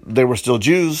again, they were still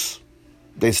Jews.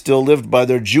 They still lived by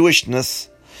their Jewishness.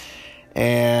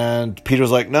 And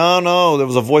Peter's like, no. There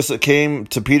was a voice that came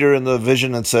to Peter in the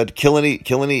vision and said, kill and eat,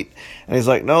 kill and eat. And he's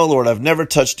like, no, Lord, I've never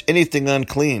touched anything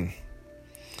unclean.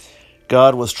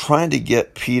 God was trying to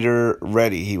get Peter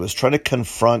ready. He was trying to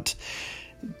confront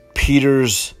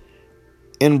Peter's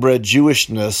inbred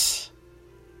Jewishness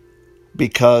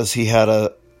because he had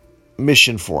a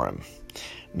mission for him.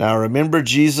 Now remember,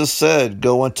 Jesus said,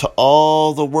 go into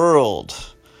all the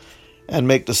world and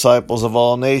make disciples of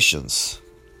all nations.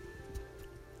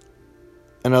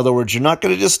 In other words, you're not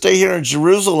going to just stay here in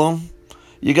Jerusalem.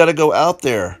 You got to go out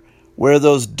there where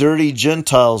those dirty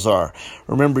Gentiles are.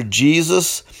 Remember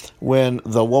Jesus, when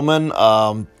the woman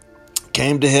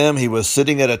came to him, he was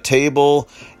sitting at a table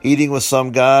eating with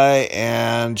some guy,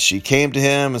 and she came to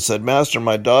him and said, Master,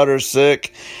 my daughter's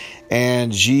sick.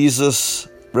 And Jesus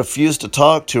refused to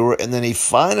talk to her, and then he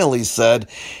finally said,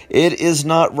 it is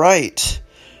not right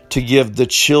to give the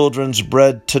children's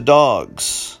bread to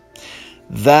dogs.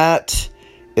 That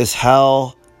is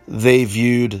how they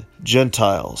viewed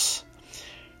Gentiles.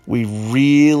 We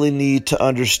really need to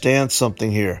understand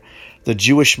something here. The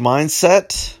Jewish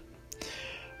mindset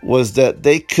was that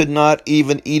they could not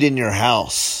even eat in your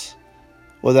house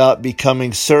without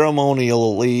becoming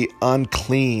ceremonially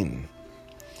unclean.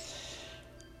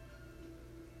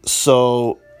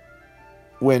 So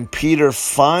when Peter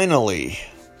finally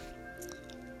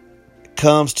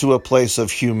comes to a place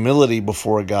of humility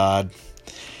before God,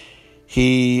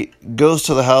 he goes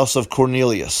to the house of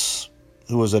Cornelius,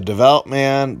 who was a devout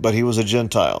man, but he was a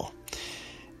Gentile.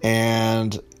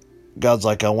 And God's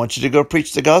like, I want you to go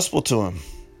preach the gospel to him.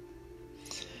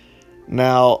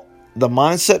 Now, the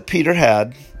mindset Peter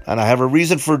had, and I have a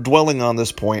reason for dwelling on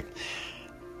this point,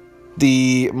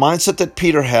 the mindset that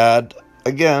Peter had,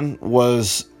 again,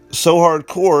 was so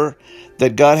hardcore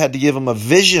that God had to give him a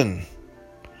vision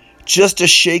just to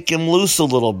shake him loose a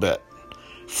little bit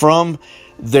from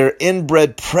their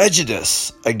inbred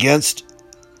prejudice against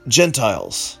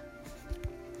Gentiles.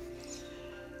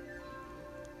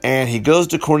 And he goes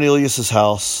to Cornelius'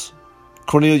 house.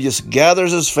 Cornelius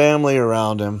gathers his family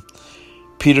around him.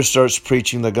 Peter starts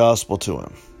preaching the gospel to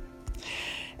him.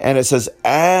 And it says,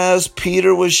 as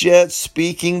Peter was yet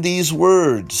speaking these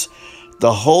words,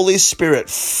 the Holy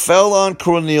Spirit fell on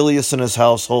Cornelius and his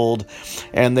household,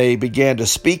 and they began to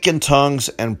speak in tongues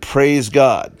and praise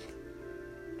God.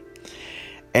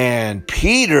 And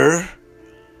Peter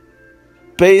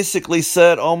basically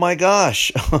said, oh my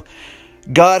gosh,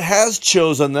 God has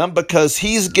chosen them because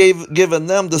he's given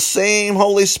them the same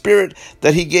Holy Spirit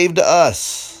that he gave to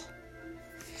us.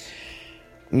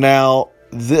 Now,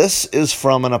 this is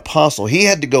from an apostle. He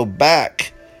had to go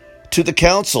back to the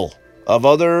council of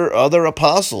other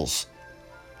apostles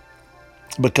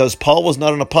because Paul was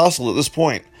not an apostle at this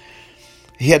point.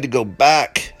 He had to go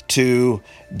back to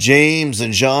James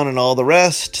and John and all the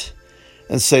rest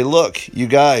and say, look, you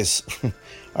guys,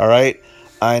 all right,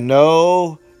 I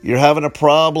know you're having a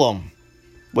problem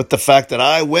with the fact that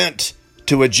I went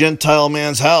to a Gentile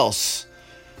man's house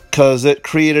because it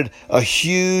created a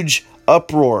huge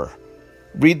uproar.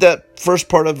 Read that first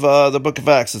part of the book of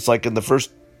Acts. It's like in the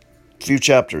first few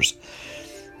chapters.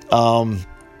 It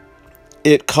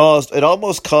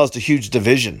almost caused a huge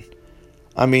division.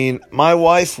 I mean, my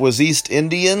wife was East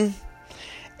Indian,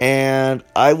 and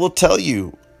I will tell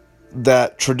you,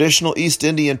 that traditional East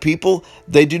Indian people,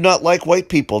 they do not like white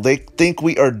people. They think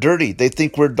we are dirty. They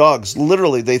think we're dogs.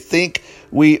 Literally, they think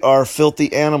we are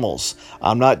filthy animals.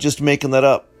 I'm not just making that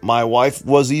up. My wife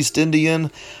was East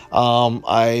Indian.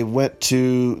 I went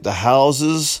to the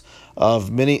houses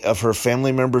of many of her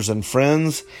family members and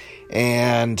friends,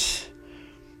 and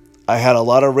I had a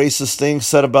lot of racist things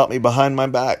said about me behind my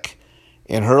back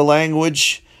in her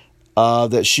language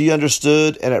that she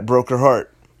understood, and it broke her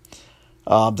heart.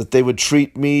 That they would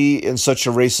treat me in such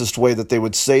a racist way, that they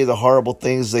would say the horrible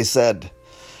things they said.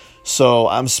 So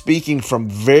I'm speaking from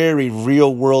very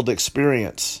real world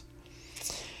experience.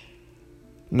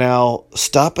 Now,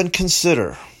 stop and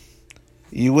consider,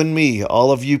 you and me,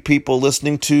 all of you people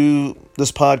listening to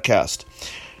this podcast,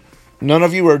 none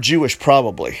of you are Jewish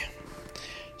probably.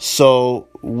 So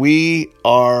we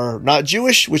are not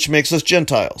Jewish, which makes us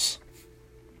Gentiles.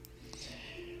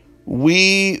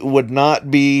 We would not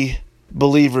be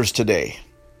believers today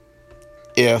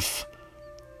if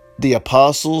the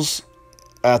apostles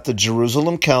at the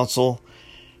Jerusalem Council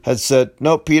had said,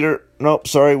 "Nope, Peter, nope,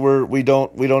 sorry, we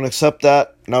don't accept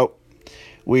that. Nope,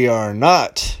 we are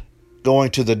not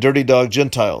going to the dirty dog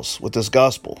Gentiles with this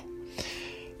gospel."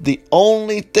 The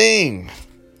only thing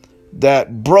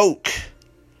that broke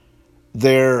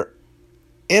their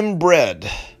inbred,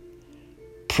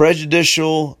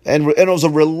 prejudicial, and it was a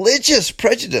religious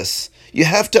prejudice. You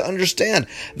have to understand,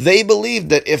 they believed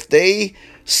that if they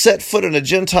set foot in a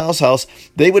Gentile's house,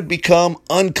 they would become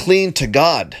unclean to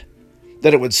God,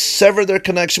 that it would sever their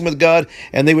connection with God,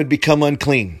 and they would become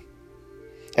unclean.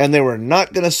 And they were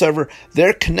not going to sever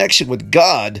their connection with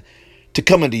God to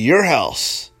come into your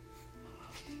house.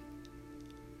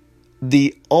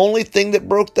 The only thing that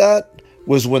broke that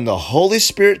was when the Holy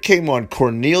Spirit came on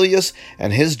Cornelius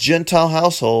and his Gentile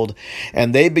household,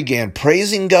 and they began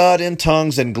praising God in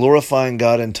tongues and glorifying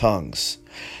God in tongues.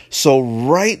 So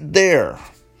right there,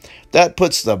 that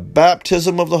puts the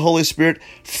baptism of the Holy Spirit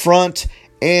front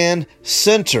and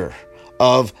center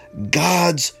of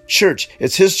God's church.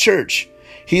 It's his church.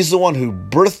 He's the one who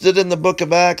birthed it in the book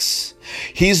of Acts.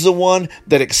 He's the one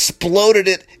that exploded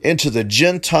it into the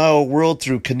Gentile world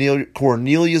through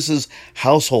Cornelius's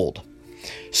household.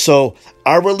 So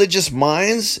our religious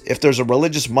minds, if there's a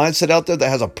religious mindset out there that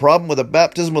has a problem with the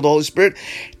baptism of the Holy Spirit,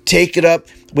 take it up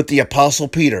with the Apostle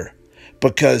Peter,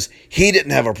 because he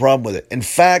didn't have a problem with it. In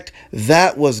fact,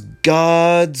 that was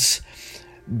God's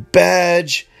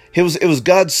badge. It was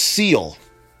God's seal.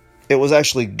 It was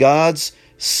actually God's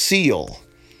seal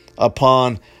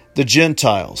upon the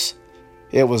Gentiles.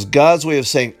 It was God's way of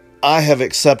saying, I have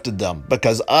accepted them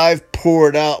because I've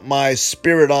poured out my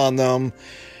Spirit on them.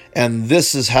 And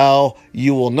this is how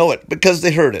you will know it, because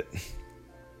they heard it.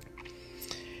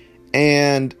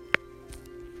 And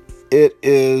it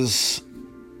is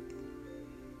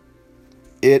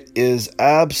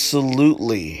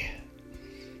absolutely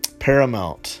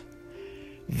paramount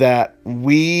that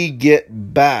we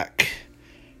get back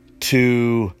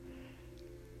to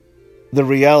the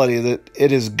reality that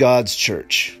it is God's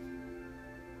church.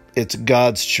 It's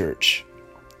God's church.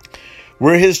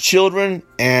 We're his children,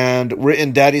 and we're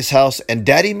in Daddy's house, and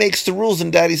Daddy makes the rules in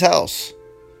Daddy's house,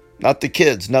 not the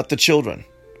kids, not the children.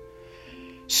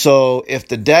 So if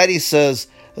the Daddy says,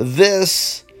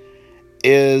 this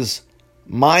is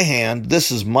my hand, this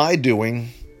is my doing,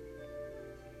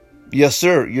 yes,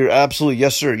 sir, you're absolutely,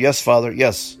 yes, sir, yes, Father,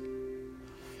 yes.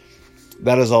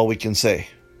 That is all we can say.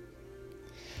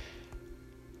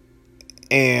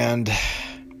 And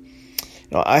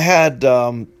I had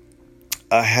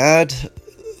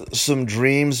some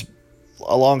dreams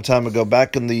a long time ago,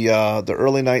 back in the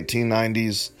early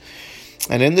 1990s.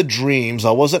 And in the dreams,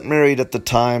 I wasn't married at the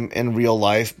time in real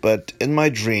life, but in my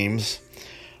dreams,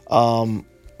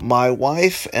 my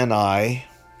wife and I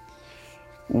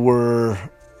were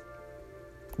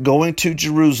going to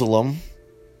Jerusalem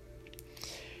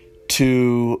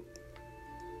to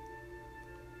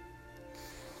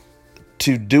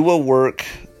do a work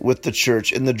with the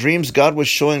church. In the dreams, God was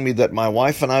showing me that my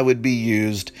wife and I would be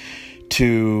used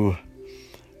to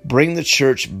bring the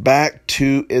church back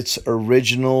to its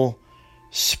original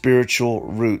spiritual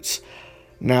roots.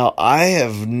 Now, I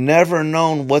have never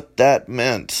known what that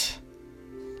meant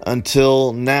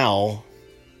until now,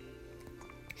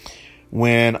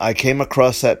 when I came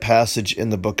across that passage in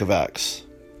the book of Acts.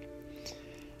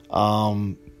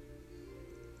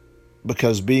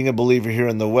 Because being a believer here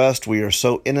in the West, we are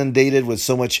so inundated with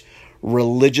so much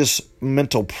religious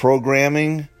mental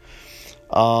programming.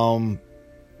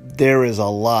 There is a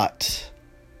lot,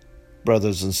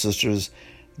 brothers and sisters,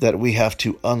 that we have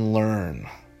to unlearn.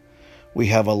 We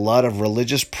have a lot of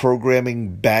religious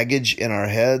programming baggage in our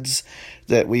heads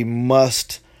that we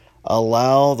must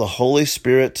allow the Holy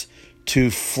Spirit to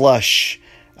flush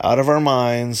out of our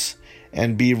minds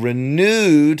and be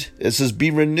renewed. It says,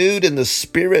 be renewed in the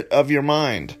spirit of your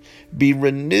mind. Be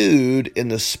renewed in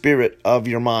the spirit of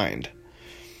your mind.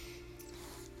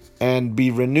 And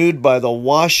be renewed by the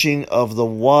washing of the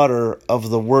water of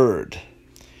the Word.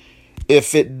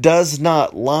 If it does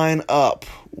not line up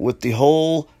with the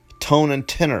whole tone and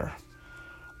tenor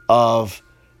of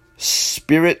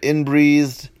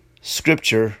Spirit-inbreathed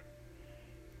Scripture,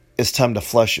 it's time to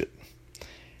flush it.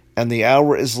 And the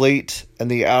hour is late,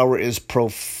 and the hour is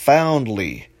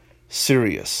profoundly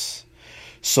serious.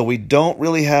 So we don't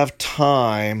really have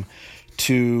time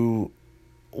to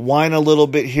whine a little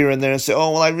bit here and there and say,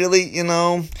 oh, well, I really,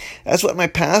 that's what my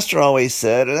pastor always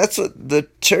said, and that's what the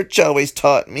church always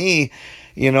taught me.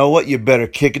 You know what? You better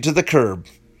kick it to the curb.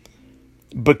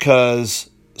 Because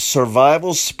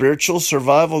spiritual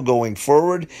survival going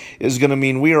forward is going to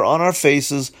mean we are on our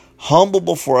faces, humble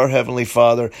before our Heavenly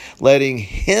Father, letting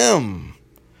Him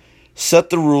set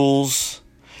the rules,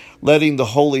 letting the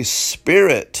Holy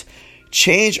Spirit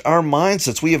change our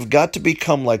mindsets. We have got to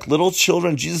become like little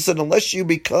children. Jesus said, unless you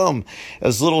become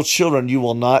as little children, you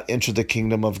will not enter the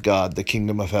kingdom of God, the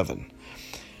kingdom of heaven.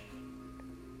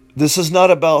 This is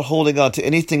not about holding on to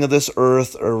anything of this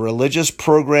earth or religious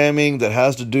programming that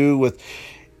has to do with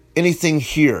anything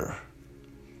here.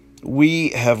 We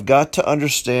have got to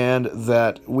understand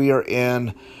that we are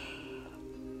in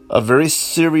a very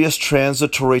serious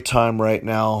transitory time right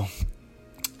now,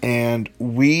 and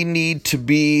we need to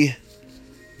be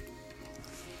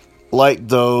like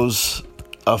those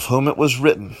of whom it was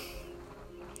written.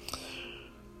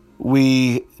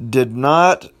 We did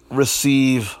not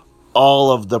receive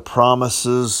all of the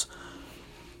promises.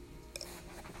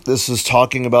 This is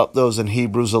talking about those in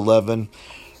Hebrews 11,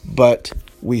 but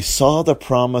we saw the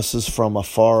promises from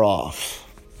afar off.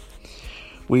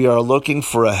 We are looking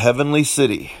for a heavenly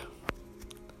city.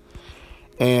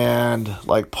 And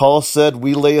like Paul said,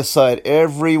 we lay aside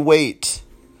every weight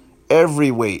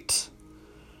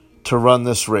to run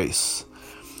this race.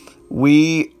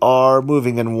 We are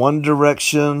moving in one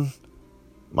direction.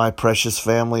 My precious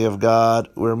family of God,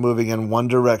 we're moving in one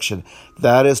direction.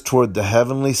 That is toward the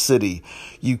heavenly city.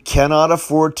 You cannot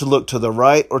afford to look to the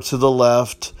right or to the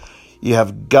left. You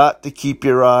have got to keep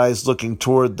your eyes looking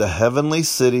toward the heavenly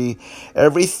city.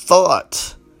 Every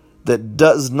thought that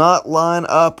does not line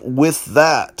up with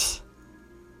that,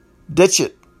 ditch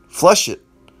it, flush it.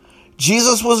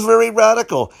 Jesus was very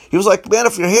radical. He was like, man,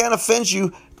 if your hand offends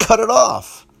you, cut it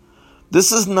off.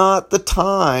 This is not the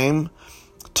time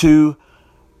to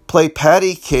play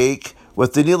patty cake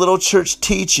with any little church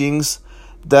teachings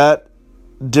that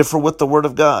differ with the Word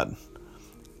of God.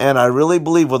 And I really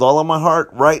believe with all of my heart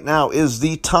right now is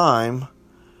the time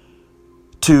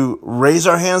to raise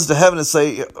our hands to heaven and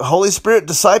say, Holy Spirit,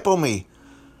 disciple me.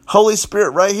 Holy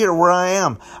Spirit, right here where I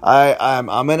am.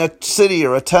 I'm in a city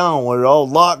or a town where all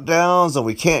lockdowns and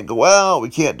we can't go out, we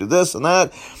can't do this and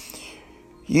that.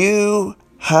 You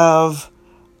have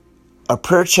a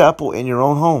prayer chapel in your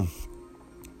own home.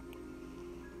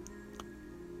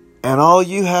 And all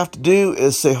you have to do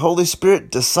is say, Holy Spirit,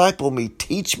 disciple me,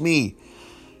 teach me,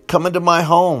 come into my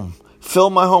home, fill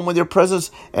my home with your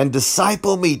presence, and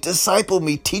disciple me,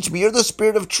 teach me. You're the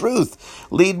Spirit of truth.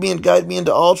 Lead me and guide me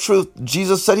into all truth.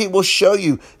 Jesus said He will show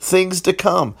you things to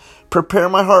come. Prepare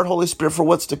my heart, Holy Spirit, for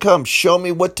what's to come. Show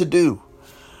me what to do.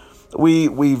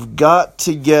 We've got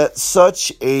to get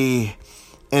such a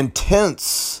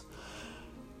intense,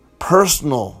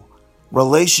 personal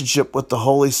relationship with the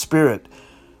Holy Spirit.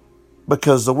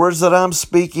 Because the words that I'm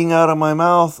speaking out of my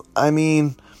mouth,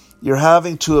 you're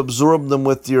having to absorb them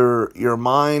with your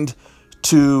mind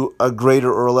to a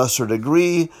greater or lesser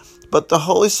degree. But the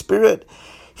Holy Spirit,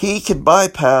 He can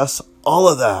bypass all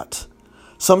of that.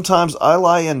 Sometimes I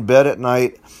lie in bed at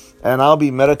night and I'll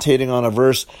be meditating on a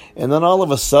verse, and then all of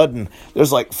a sudden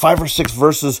there's like 5 or 6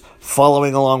 verses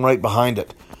following along right behind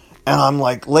it. And I'm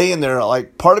like laying there,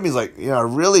 like part of me is like, I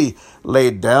really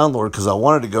laid down, Lord, because I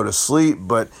wanted to go to sleep.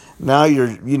 But now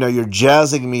you're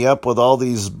jazzing me up with all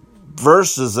these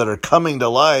verses that are coming to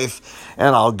life.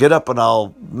 And I'll get up and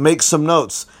I'll make some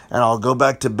notes and I'll go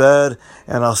back to bed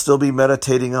and I'll still be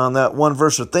meditating on that one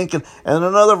verse or thinking, and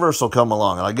another verse will come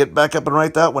along and I'll get back up and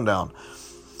write that one down.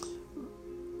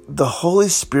 The Holy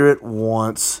Spirit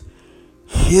wants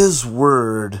His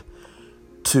Word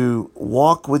to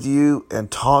walk with you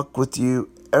and talk with you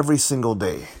every single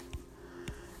day,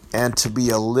 and to be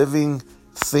a living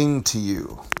thing to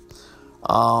you.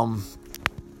 And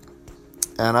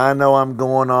And I know I'm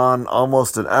going on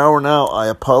almost an hour now. I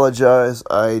apologize.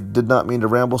 I did not mean to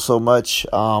ramble so much.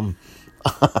 I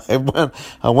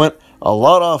went a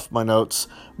lot off my notes,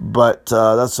 but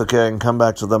that's okay. I can come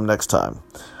back to them next time.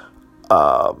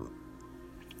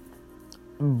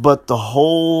 But the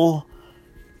whole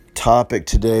topic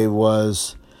today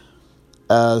was,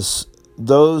 as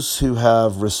those who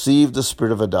have received the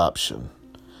spirit of adoption,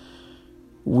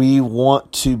 we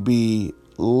want to be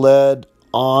led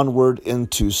onward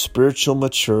into spiritual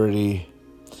maturity,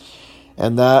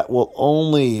 and that will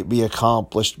only be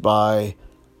accomplished by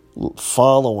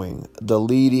following the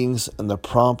leadings and the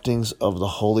promptings of the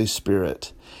Holy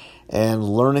Spirit and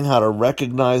learning how to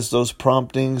recognize those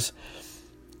promptings.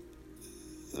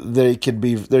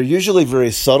 They're usually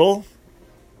very subtle.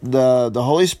 The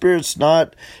Holy Spirit's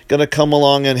not going to come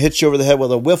along and hit you over the head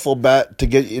with a wiffle bat to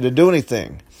get you to do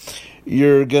anything.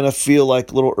 You're going to feel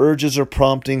like little urges or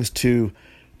promptings to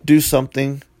do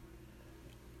something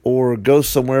or go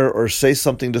somewhere or say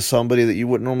something to somebody that you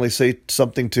wouldn't normally say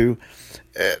something to.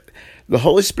 The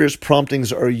Holy Spirit's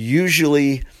promptings are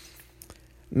usually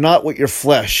not what your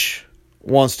flesh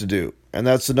wants to do. And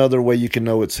that's another way you can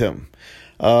know it's Him.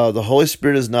 The Holy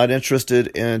Spirit is not interested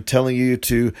in telling you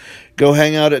to go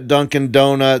hang out at Dunkin'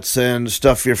 Donuts and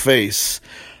stuff your face.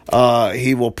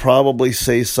 He will probably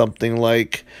say something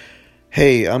like,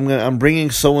 "Hey, I'm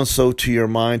bringing so-and-so to your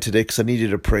mind today because I need you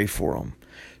to pray for them.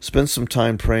 Spend some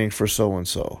time praying for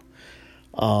so-and-so."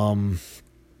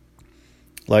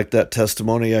 Like that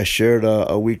testimony I shared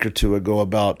a week or two ago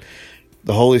about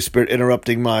the Holy Spirit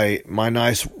interrupting my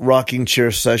nice rocking chair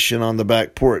session on the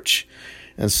back porch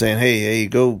and saying, hey,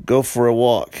 go for a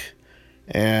walk.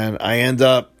 And I end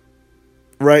up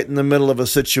right in the middle of a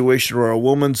situation where a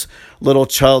woman's little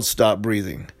child stopped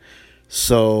breathing.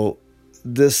 So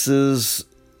this is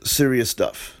serious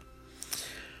stuff.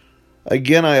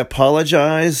 Again, I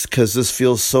apologize because this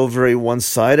feels so very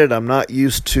one-sided. I'm not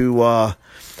used to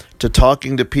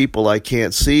talking to people I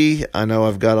can't see. I know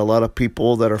I've got a lot of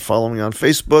people that are following me on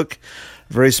Facebook,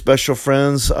 very special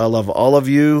friends. I love all of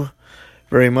you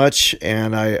very much,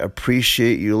 and I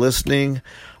appreciate you listening.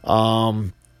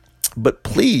 But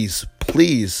please,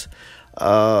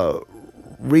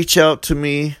 reach out to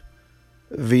me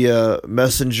via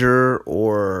Messenger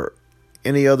or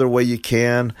any other way you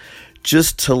can,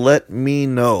 just to let me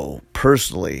know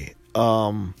personally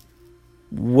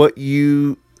what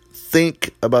you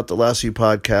think about the last few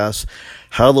podcasts,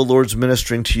 how the Lord's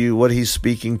ministering to you, what He's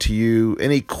speaking to you,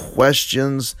 any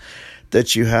questions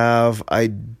that you have. I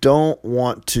don't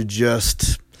want to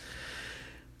just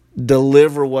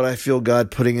deliver what I feel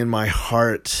God putting in my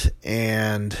heart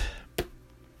and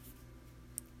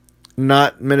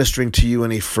not ministering to you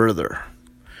any further.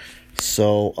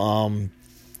 So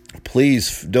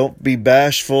please don't be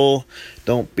bashful,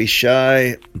 don't be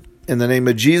shy. In the name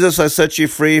of Jesus, I set you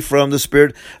free from the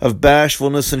spirit of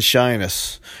bashfulness and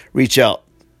shyness. Reach out,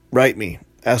 write me,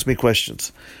 ask me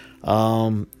questions.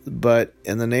 But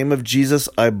in the name of Jesus,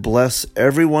 I bless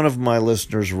every one of my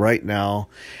listeners right now.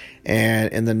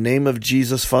 And in the name of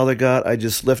Jesus, Father God, I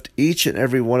just lift each and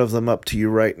every one of them up to you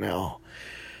right now.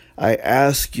 I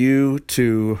ask you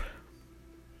to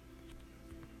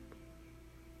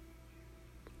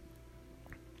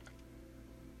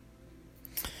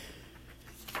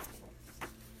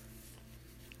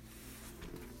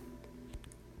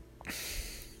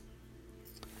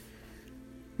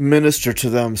minister to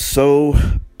them so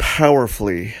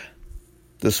powerfully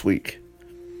this week.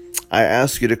 I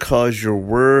ask you to cause your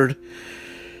word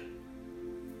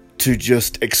to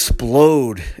just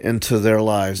explode into their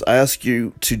lives. I ask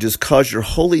you to just cause your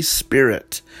Holy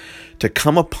Spirit to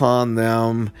come upon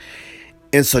them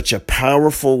in such a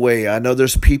powerful way. I know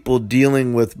there's people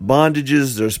dealing with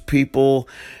bondages. There's people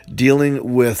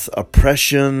dealing with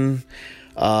oppression.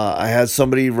 I had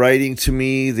somebody writing to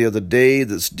me the other day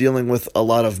that's dealing with a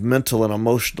lot of mental and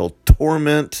emotional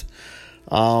torment.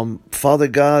 Father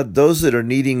God, those that are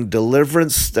needing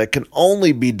deliverance that can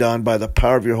only be done by the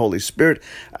power of your Holy Spirit,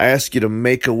 I ask you to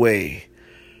make a way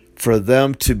for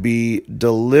them to be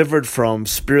delivered from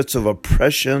spirits of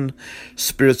oppression,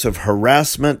 spirits of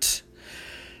harassment,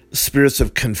 spirits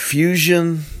of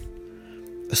confusion,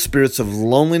 spirits of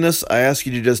loneliness. I ask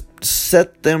you to just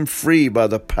set them free by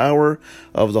the power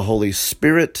of the Holy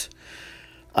Spirit.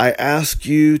 I ask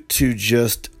you to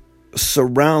just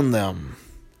surround them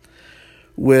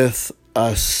with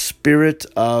a spirit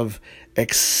of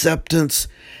acceptance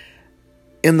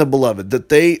in the beloved, that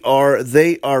they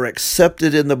are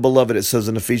accepted in the beloved. It says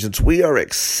in Ephesians, we are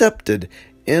accepted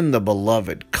in the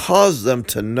beloved. Cause them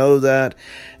to know that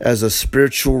as a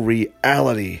spiritual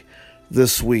reality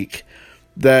this week.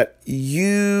 that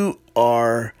you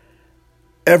are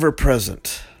ever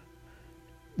present.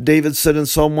 David said in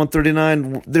Psalm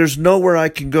 139, there's nowhere I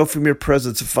can go from your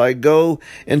presence. If I go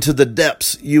into the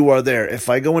depths, you are there. If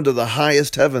I go into the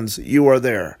highest heavens, you are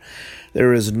there.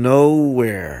 There is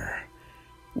nowhere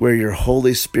where your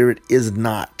Holy Spirit is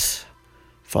not,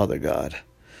 Father God.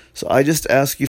 So I just ask you,